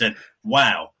bloke who said,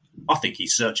 wow, I think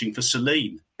he's searching for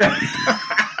Celine. Oh,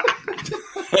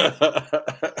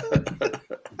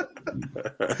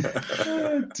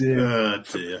 dear. Oh,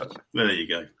 dear. Well, there you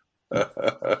go.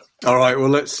 All right, well,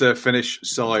 let's finish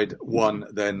side one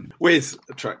then with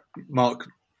a track Mark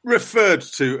referred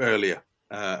to earlier,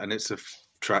 and it's a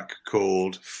track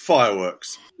called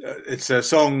Fireworks. It's a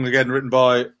song, again, written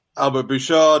by Albert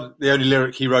Bouchard, the only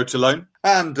lyric he wrote alone.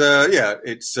 And,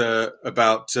 it's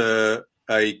about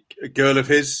a girl of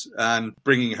his and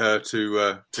bringing her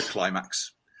to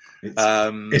climax.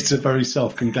 It's a very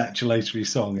self-congratulatory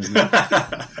song, isn't it?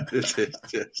 It is,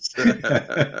 yes.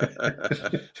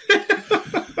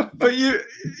 But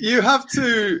you have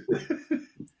to.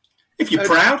 If you're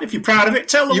proud of it,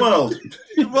 tell the world.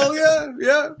 Well,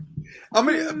 yeah.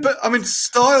 I mean,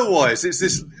 style-wise, it's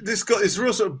this got this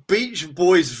real sort of Beach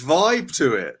Boys vibe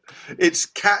to it. It's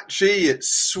catchy,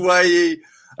 it's swayy.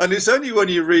 And it's only when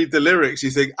you read the lyrics you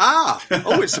think,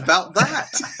 it's about that.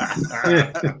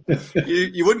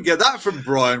 You wouldn't get that from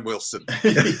Brian Wilson.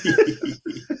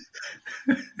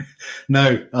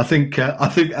 No, I think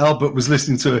Albert was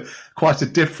listening to quite a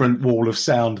different wall of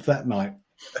sound that night.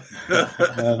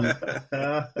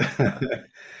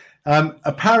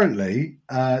 Apparently,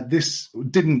 this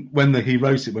didn't when he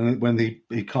wrote it when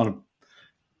he kind of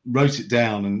wrote it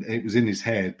down and it was in his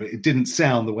head, but it didn't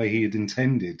sound the way he had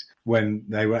intended when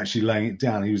they were actually laying it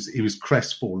down. He was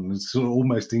crestfallen and sort of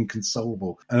almost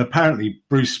inconsolable. And apparently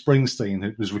Bruce Springsteen,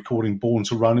 who was recording Born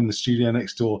to Run in the studio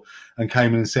next door, and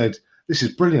came in and said, "This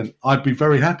is brilliant. I'd be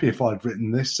very happy if I'd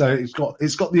written this." So it's got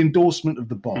the endorsement of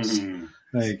the boss.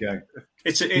 There you go.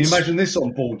 Can you imagine this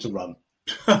on Born to Run?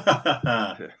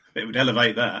 It would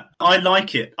elevate that. I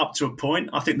like it up to a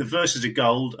point. I think the verses are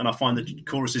gold, and I find the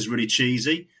chorus is really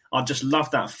cheesy. I just love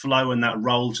that flow and that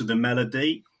roll to the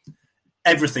melody.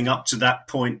 Everything up to that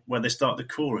point where they start the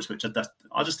chorus, which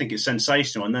I just think it's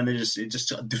sensational, and then it just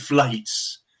sort of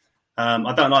deflates. I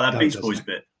don't like that Beach Boys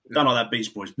bit. Don't like that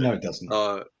Beach Boys bit. No, it doesn't.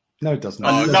 No, it doesn't.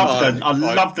 I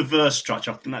love the verse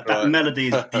structure. That melody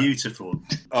is beautiful.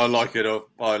 I like it.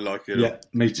 I like it. Yeah,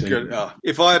 me too. Good.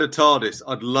 If I had a TARDIS,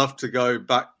 I'd love to go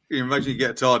back. Imagine you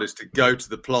get a TARDIS to go to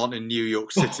the plant in New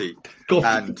York City,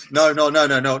 and no, not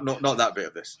that bit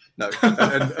of this. No,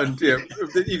 and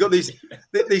you got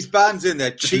these bands in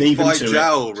there, cheek by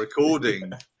jowl,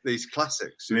 recording these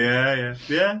classics. Yeah.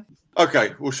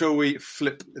 Okay, well, shall we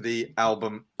flip the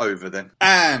album over then?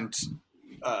 And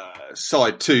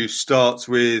side two starts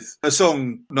with a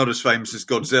song not as famous as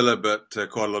Godzilla, but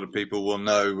quite a lot of people will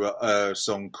know a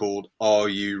song called Are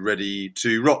You Ready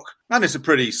to Rock? And it's a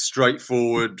pretty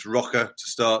straightforward rocker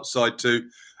to start side two.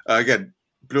 Again,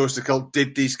 Blue Oyster Cult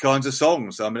did these kinds of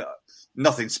songs. I mean,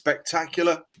 nothing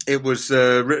spectacular. It was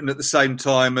written at the same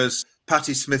time as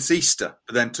Patti Smith's Easter,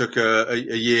 but then took a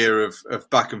year of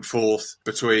back and forth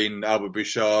between Albert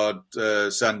Bouchard,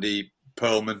 Sandy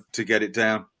Pearlman to get it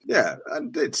down. Yeah,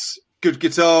 and it's good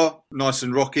guitar, nice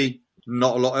and rocky.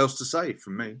 Not a lot else to say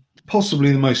from me.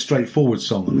 Possibly the most straightforward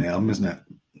song on the album, isn't it?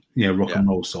 Rock and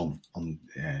roll song.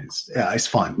 It's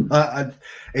fine.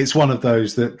 It's one of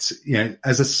those that,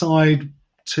 as a side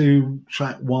to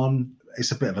track one,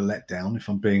 it's a bit of a letdown, if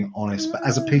I'm being honest. But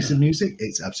as a piece of music,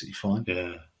 it's absolutely fine.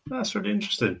 Yeah. That's really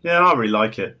interesting. Yeah, I really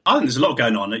like it. I think there's a lot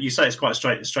going on. You say it's quite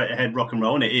straight ahead rock and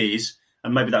roll, and it is.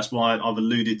 And maybe that's why I've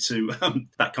alluded to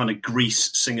that kind of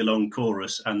Grease sing-along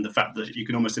chorus and the fact that you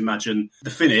can almost imagine the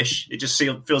finish. It just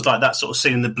feels like that sort of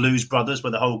scene in the Blues Brothers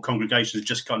where the whole congregation is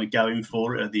just kind of going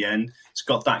for it at the end. It's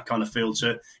got that kind of feel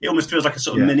to it. It almost feels like a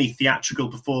sort of mini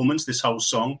theatrical performance, this whole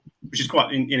song, which is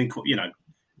quite,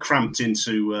 cramped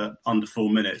into under 4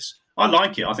 minutes. I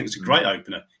like it. I think it's a great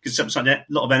opener because it's a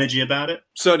lot of energy about it.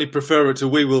 Certainly prefer it to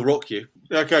We Will Rock You.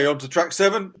 Okay, on to track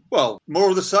 7. Well, more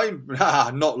of the same.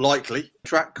 Not likely.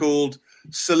 Track called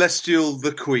Celestial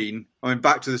the Queen. I mean,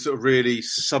 back to the sort of really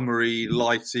summery,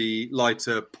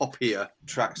 lighter, poppier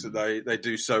tracks that they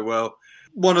do so well.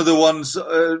 one of the ones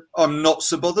I'm not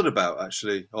so bothered about,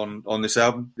 actually, on this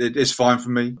album. It's fine for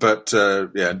me, but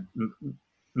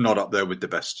not up there with the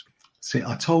best. See,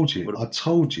 I told you.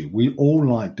 We all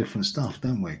like different stuff,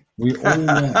 don't we? We all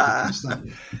like different stuff.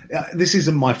 This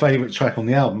isn't my favourite track on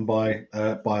the album by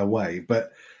a way,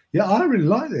 but yeah, I really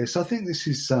like this. I think this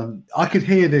is. I could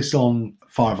hear this on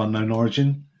Fire of Unknown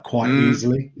Origin quite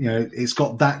easily. You know, it's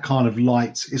got that kind of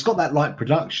light. It's got that light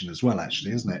production as well,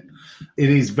 actually, isn't it? It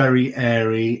is very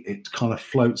airy. It kind of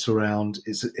floats around.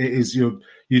 It is you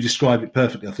describe it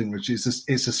perfectly, I think, Rich. It's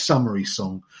a summery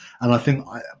song. And I think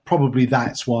probably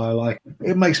that's why I like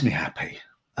it. It makes me happy.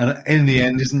 And in the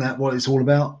end, isn't that what it's all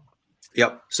about?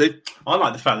 Yep. See? I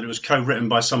like the fact that it was co-written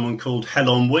by someone called Hell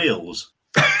on Wheels.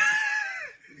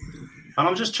 And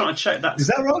I'm just trying to check that. Is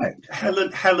that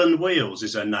right? Helen Wheels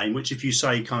is her name, which if you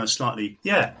say kind of slightly,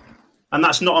 yeah. And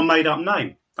that's not a made-up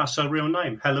name. That's her real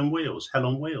name, Helen Wheels.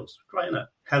 Helen Wheels. Great, isn't it?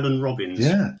 Helen Robbins.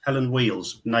 Yeah. Helen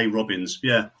Wheels. Nay Robbins.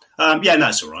 Yeah. Yeah,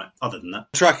 that's all right. Other than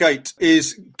that. Track 8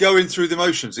 is Going Through the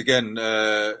Motions. Again,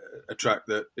 a track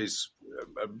that is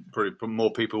probably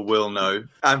more people will know.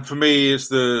 And for me, it's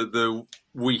the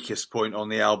weakest point on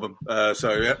the album.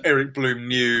 So Eric Bloom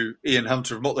knew Ian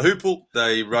Hunter of Mott the Hoople.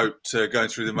 They wrote Going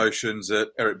Through the Motions at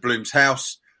Eric Bloom's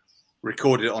house,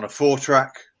 recorded it on a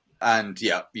 4-track. And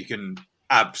yeah, you can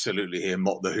absolutely hear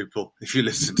Mott the Hoople if you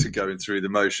listen to Going Through the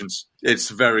Motions. It's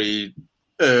very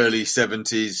early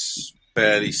 70s,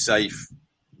 fairly safe,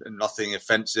 nothing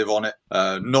offensive on it.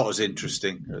 Not as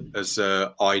interesting as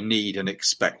I need and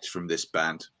expect from this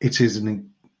band. It is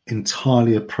an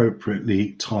entirely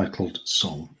appropriately titled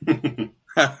song.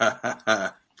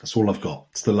 That's all I've got.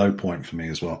 It's the low point for me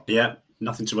as well. Yeah,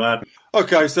 nothing to add.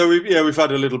 Okay, so we've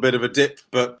had a little bit of a dip,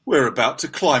 but we're about to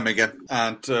climb again.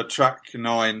 And track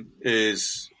 9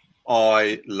 is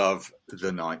I Love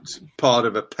the Night. Part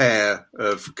of a pair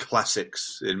of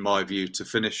classics, in my view, to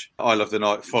finish. I Love the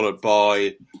Night, followed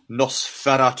by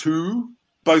Nosferatu.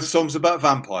 Both songs about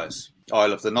vampires. I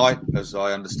Love the Night, as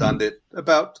I understand it,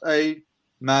 about a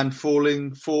man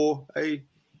falling for a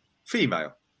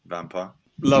female vampire.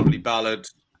 Lovely ballad.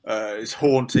 It's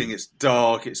haunting, it's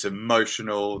dark, it's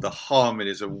emotional. The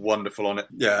harmonies are wonderful on it.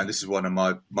 Yeah, and this is one of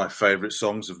my favourite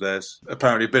songs of theirs.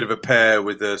 Apparently a bit of a pair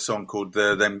with a song called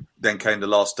Then Came the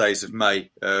Last Days of May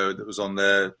that was on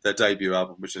their debut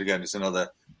album, which again is another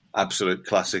absolute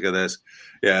classic of theirs.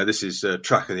 Yeah, this is a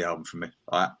track of the album for me.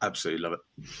 I absolutely love it.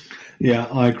 Yeah,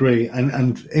 I agree.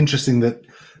 And interesting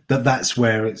that's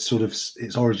where it's sort of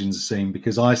its origins are seen,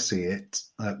 because I see it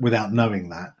without knowing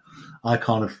that. I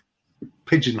kind of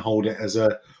pigeonholed it as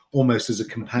almost as a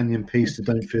companion piece to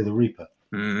Don't Fear the Reaper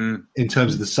in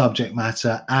terms of the subject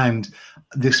matter. And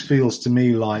this feels to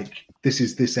me like this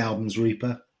is this album's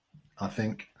Reaper, I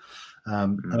think.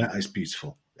 And it's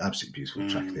beautiful, absolutely beautiful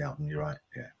track of the album. You're right.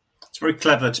 Yeah. It's very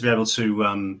clever to be able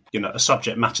to, a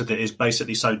subject matter that is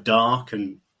basically so dark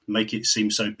and make it seem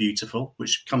so beautiful,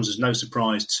 which comes as no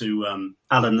surprise to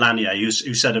Alan Lanier,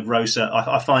 who said of Rosa,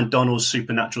 I find Donald's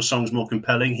supernatural songs more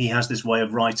compelling. He has this way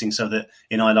of writing so that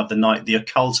in I Love the Night, the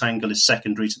occult angle is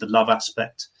secondary to the love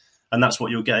aspect. And that's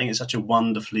what you're getting. It's such a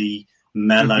wonderfully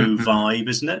mellow vibe,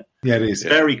 isn't it? Yeah, it is.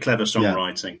 Very clever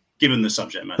songwriting, given the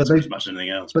subject matter as much as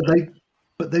anything else.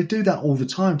 But they do that all the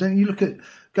time, don't you?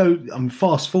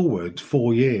 Fast forward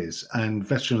 4 years and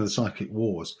Veteran of the Psychic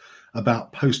Wars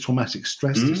about post-traumatic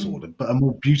stress disorder, but a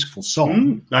more beautiful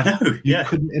song. I know, you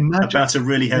couldn't imagine. About a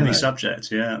really heavy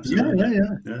subject, yeah, absolutely.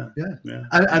 Yeah.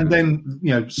 And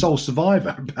then, Soul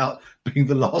Survivor, about being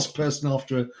the last person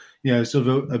after,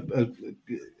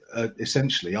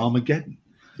 essentially Armageddon.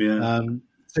 Yeah.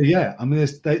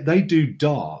 They do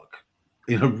dark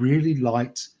in a really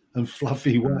light and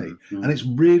fluffy way, and it's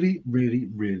really, really,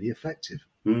 really effective.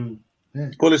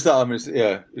 Yeah. Well, it's that. I mean,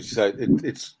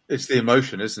 it's the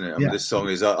emotion, isn't it? I mean, this song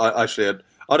is. I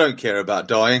don't care about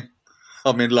dying.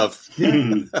 I'm in love.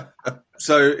 Yeah.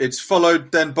 So it's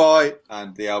followed then by,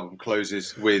 and the album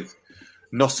closes with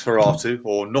Nosferatu,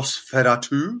 or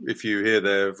Nosferatu, if you hear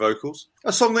their vocals.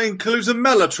 A song that includes a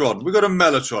mellotron. We've got a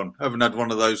mellotron. Haven't had one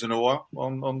of those in a while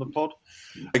on the pod.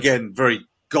 Again, very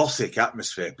gothic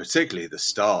atmosphere, particularly at the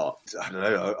start. I don't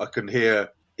know. I can hear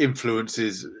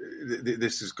influences.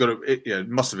 This has got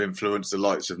must have influenced the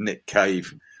likes of Nick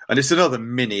Cave, and it's another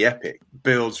mini epic.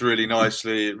 Builds really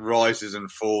nicely, it rises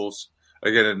and falls.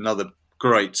 Again, another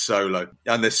great solo,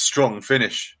 and this strong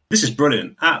finish. This is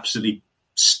brilliant, absolutely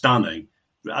stunning.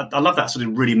 I love that sort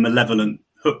of really malevolent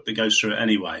hook that goes through it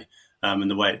anyway, and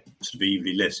the way it sort of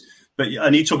evenly lifts.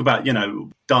 And you talk about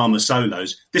Dharma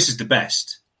solos. This is the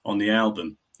best on the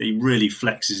album. He really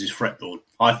flexes his fretboard,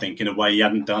 I think, in a way he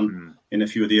hadn't done in a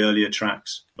few of the earlier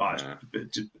tracks.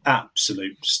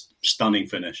 Absolute stunning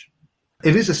finish.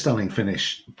 It is a stunning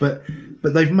finish, but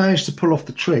they've managed to pull off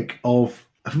the trick of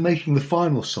making the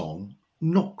final song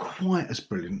not quite as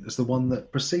brilliant as the one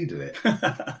that preceded it,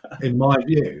 in my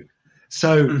view.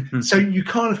 So you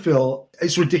kind of feel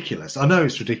it's ridiculous. I know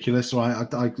it's ridiculous, right?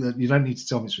 You don't need to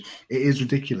tell me it is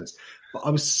ridiculous. But I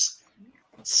was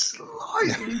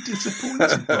slightly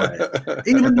disappointed by it,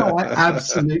 even though I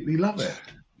absolutely love it.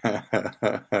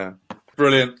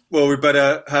 Brilliant. Well, we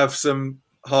better have some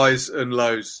highs and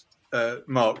lows.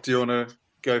 Mark, do you want to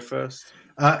go first?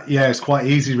 Yeah, it's quite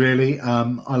easy, really.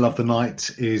 I Love the Night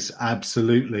is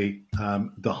absolutely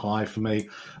the high for me.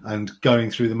 And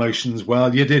going through the motions,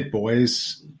 well, you did,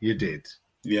 boys. You did.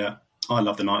 Yeah, I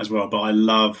love the night as well, but I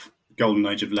love Golden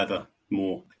Age of Leather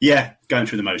more. Yeah, going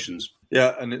through the motions.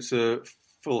 Yeah, and it's a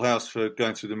full house for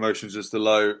going through the motions as the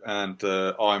low, and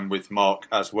I'm with Mark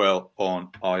as well on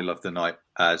I Love the Night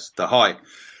as the high.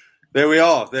 There we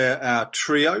are. They're our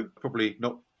trio, probably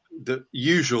not the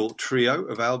usual trio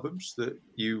of albums that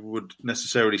you would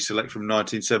necessarily select from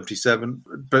 1977,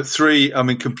 but three, I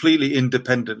mean, completely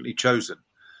independently chosen,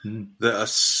 that are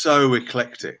so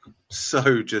eclectic,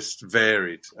 so just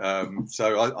varied.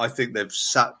 So I think they've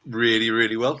sat really,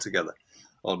 really well together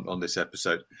on this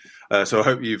episode. So I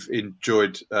hope you've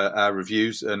enjoyed our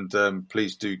reviews, and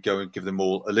please do go and give them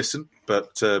all a listen.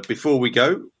 But before we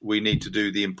go, we need to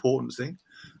do the important thing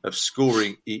of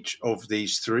scoring each of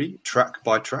these three track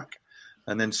by track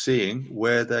and then seeing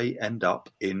where they end up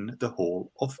in the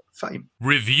Hall of Fame.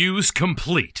 Reviews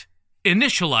complete.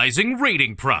 Initializing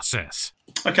rating process.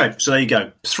 Okay, so there you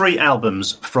go. 3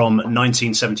 albums from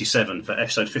 1977 for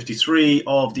episode 53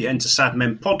 of the Enter Sad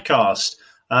Men podcast.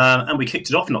 And we kicked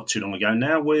it off not too long ago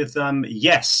now with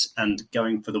Yes and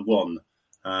Going for the One,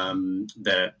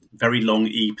 their very long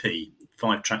EP,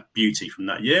 5-track beauty from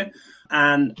that year.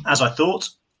 And as I thought,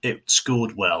 it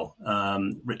scored well.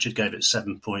 Richard gave it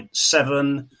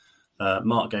 7.7,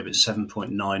 Mark gave it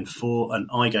 7.94, and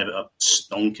I gave it a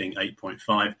stonking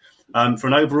 8.5 for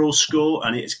an overall score,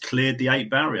 and it's cleared the 8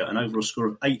 barrier, an overall score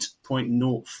of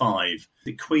 8.05.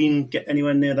 Did Queen get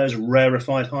anywhere near those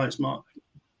rarefied heights, Mark?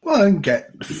 Well, they didn't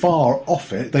get far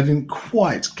off it. They didn't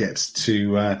quite get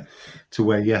to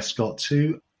where Yes got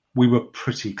to. We were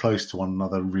pretty close to one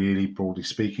another, really, broadly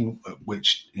speaking,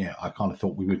 which I kind of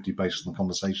thought we would do based on the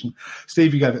conversation.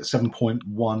 Steve, you gave it 7.1,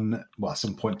 well,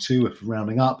 7.2 if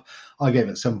rounding up. I gave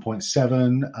it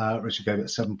 7.7. Richard gave it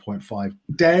 7.5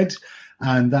 dead.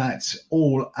 And that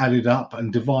all added up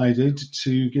and divided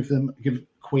to give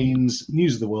Queen's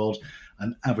News of the World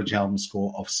an average album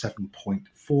score of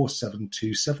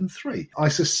 7.47273. I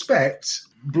suspect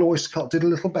Blue Oyster Cult did a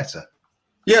little better.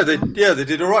 Yeah, they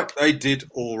did all right. They did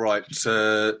all right.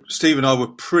 Steve and I were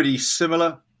pretty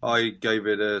similar. I gave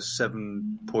it a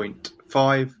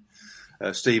 7.5.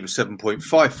 Steve a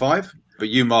 7.55. But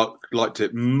you, Mark, liked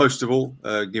it most of all,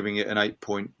 giving it an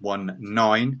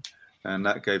 8.19. And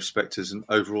that gave Spectres an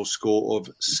overall score of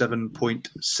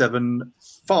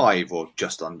 7.75, or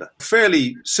just under.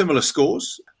 Fairly similar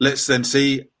scores. Let's then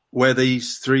see where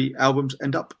these 3 albums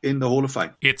end up in the Hall of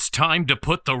Fame. It's time to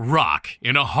put the rock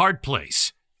in a hard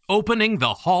place. Opening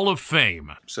the Hall of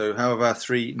Fame. So how have our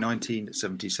 3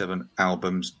 1977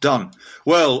 albums done?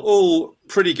 Well, all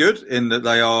pretty good in that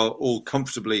they are all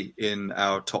comfortably in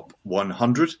our top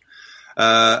 100.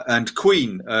 And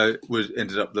Queen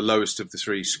ended up the lowest of the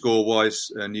 3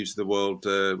 score-wise. News of the World,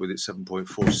 with its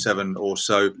 7.47 or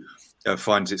so,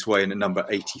 finds its way in at number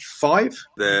 85.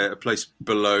 They're a place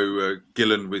below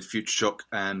Gillan with Future Shock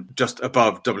and just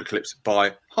above Double Eclipse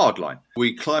by Hardline.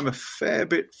 We climb a fair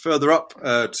bit further up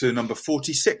to number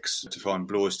 46 to find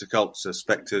Blue Oyster Cult,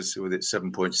 Spectres with its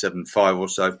 7.75 or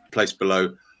so, place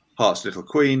below Heart's Little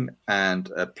Queen and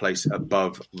a place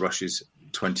above Rush's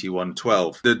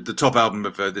 2112. The top album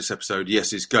of this episode,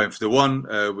 Yes, is Going for the One,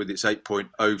 with its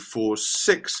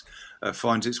 8.046,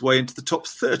 finds its way into the top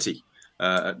 30.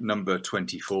 At number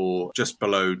 24, just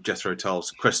below Jethro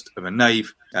Tull's Crest of a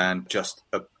Knave and just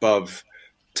above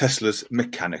Tesla's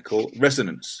Mechanical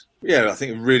Resonance. Yeah, I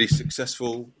think a really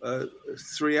successful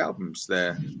 3 albums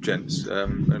there, gents.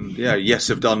 And Yes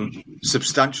have done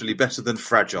substantially better than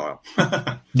Fragile.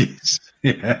 Yes.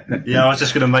 Yeah. I was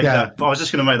just going to make that. I was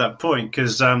just going to make that point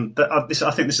because I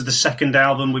think this is the second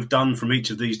album we've done from each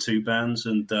of these 2 bands,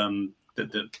 and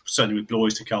certainly with Blue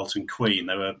Oyster Cult and Queen,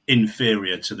 they were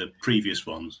inferior to the previous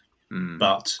ones.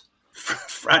 But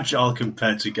Fragile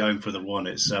compared to Going for the One,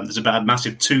 it's there's about a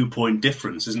massive 2-point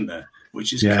difference, isn't there?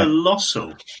 Which is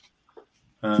colossal.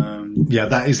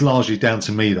 That is largely down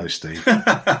to me, though, Steve.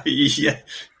 Yeah.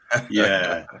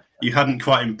 Yeah. You hadn't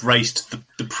quite embraced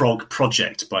the prog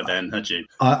project by then, had you?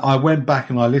 I went back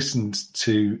and I listened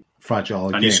to Fragile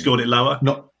again. And you scored it lower?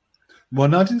 No,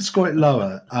 I didn't score it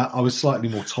lower. I was slightly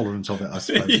more tolerant of it, I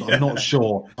suppose. Yeah.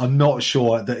 I'm not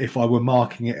sure that if I were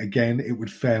marking it again, it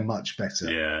would fare much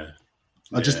better. Yeah.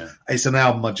 It's an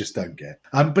album I just don't get.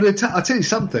 But I'll tell you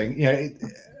something,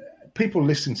 people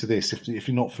listening to this, if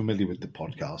you're not familiar with the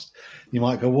podcast, you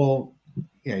might go, well,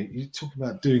 you're talking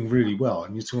about doing really well,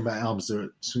 and you're talking about albums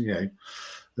that are,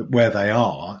 where they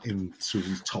are in sort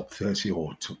of top 30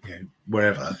 or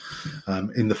wherever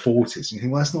in the 40s. And you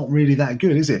think, well, that's not really that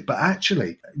good, is it? But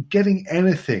actually, getting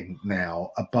anything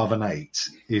now above an 8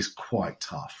 is quite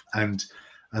tough, and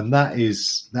that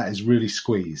is really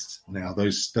squeezed now.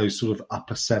 Those sort of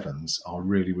upper 7s are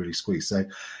really, really squeezed. So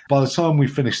by the time we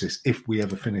finish this, if we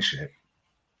ever finish it,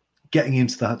 getting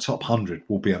into that top 100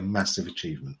 will be a massive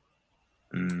achievement.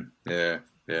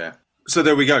 Yeah. So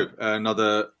there we go.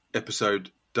 Another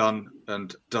episode done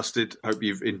and dusted. Hope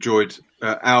you've enjoyed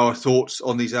our thoughts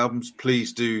on these albums.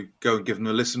 Please do go and give them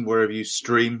a listen wherever you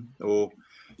stream, or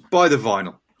buy the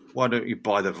vinyl. Why don't you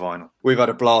buy the vinyl? We've had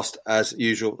a blast as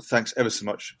usual. Thanks ever so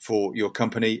much for your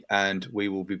company, and we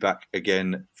will be back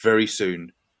again very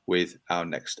soon with our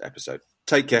next episode.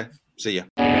 Take care. See ya.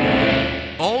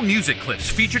 All music clips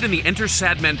featured in the Enter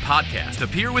Sad Men podcast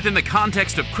appear within the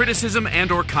context of criticism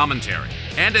and/or commentary,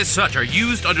 and as such are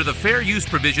used under the fair use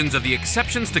provisions of the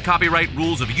exceptions to copyright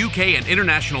rules of UK and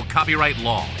international copyright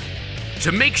law.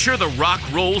 To make sure the rock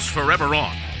rolls forever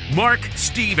on, Mark,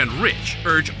 Steve, and Rich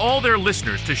urge all their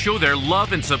listeners to show their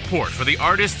love and support for the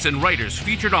artists and writers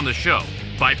featured on the show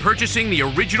by purchasing the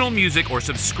original music or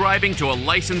subscribing to a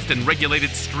licensed and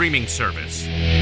regulated streaming service.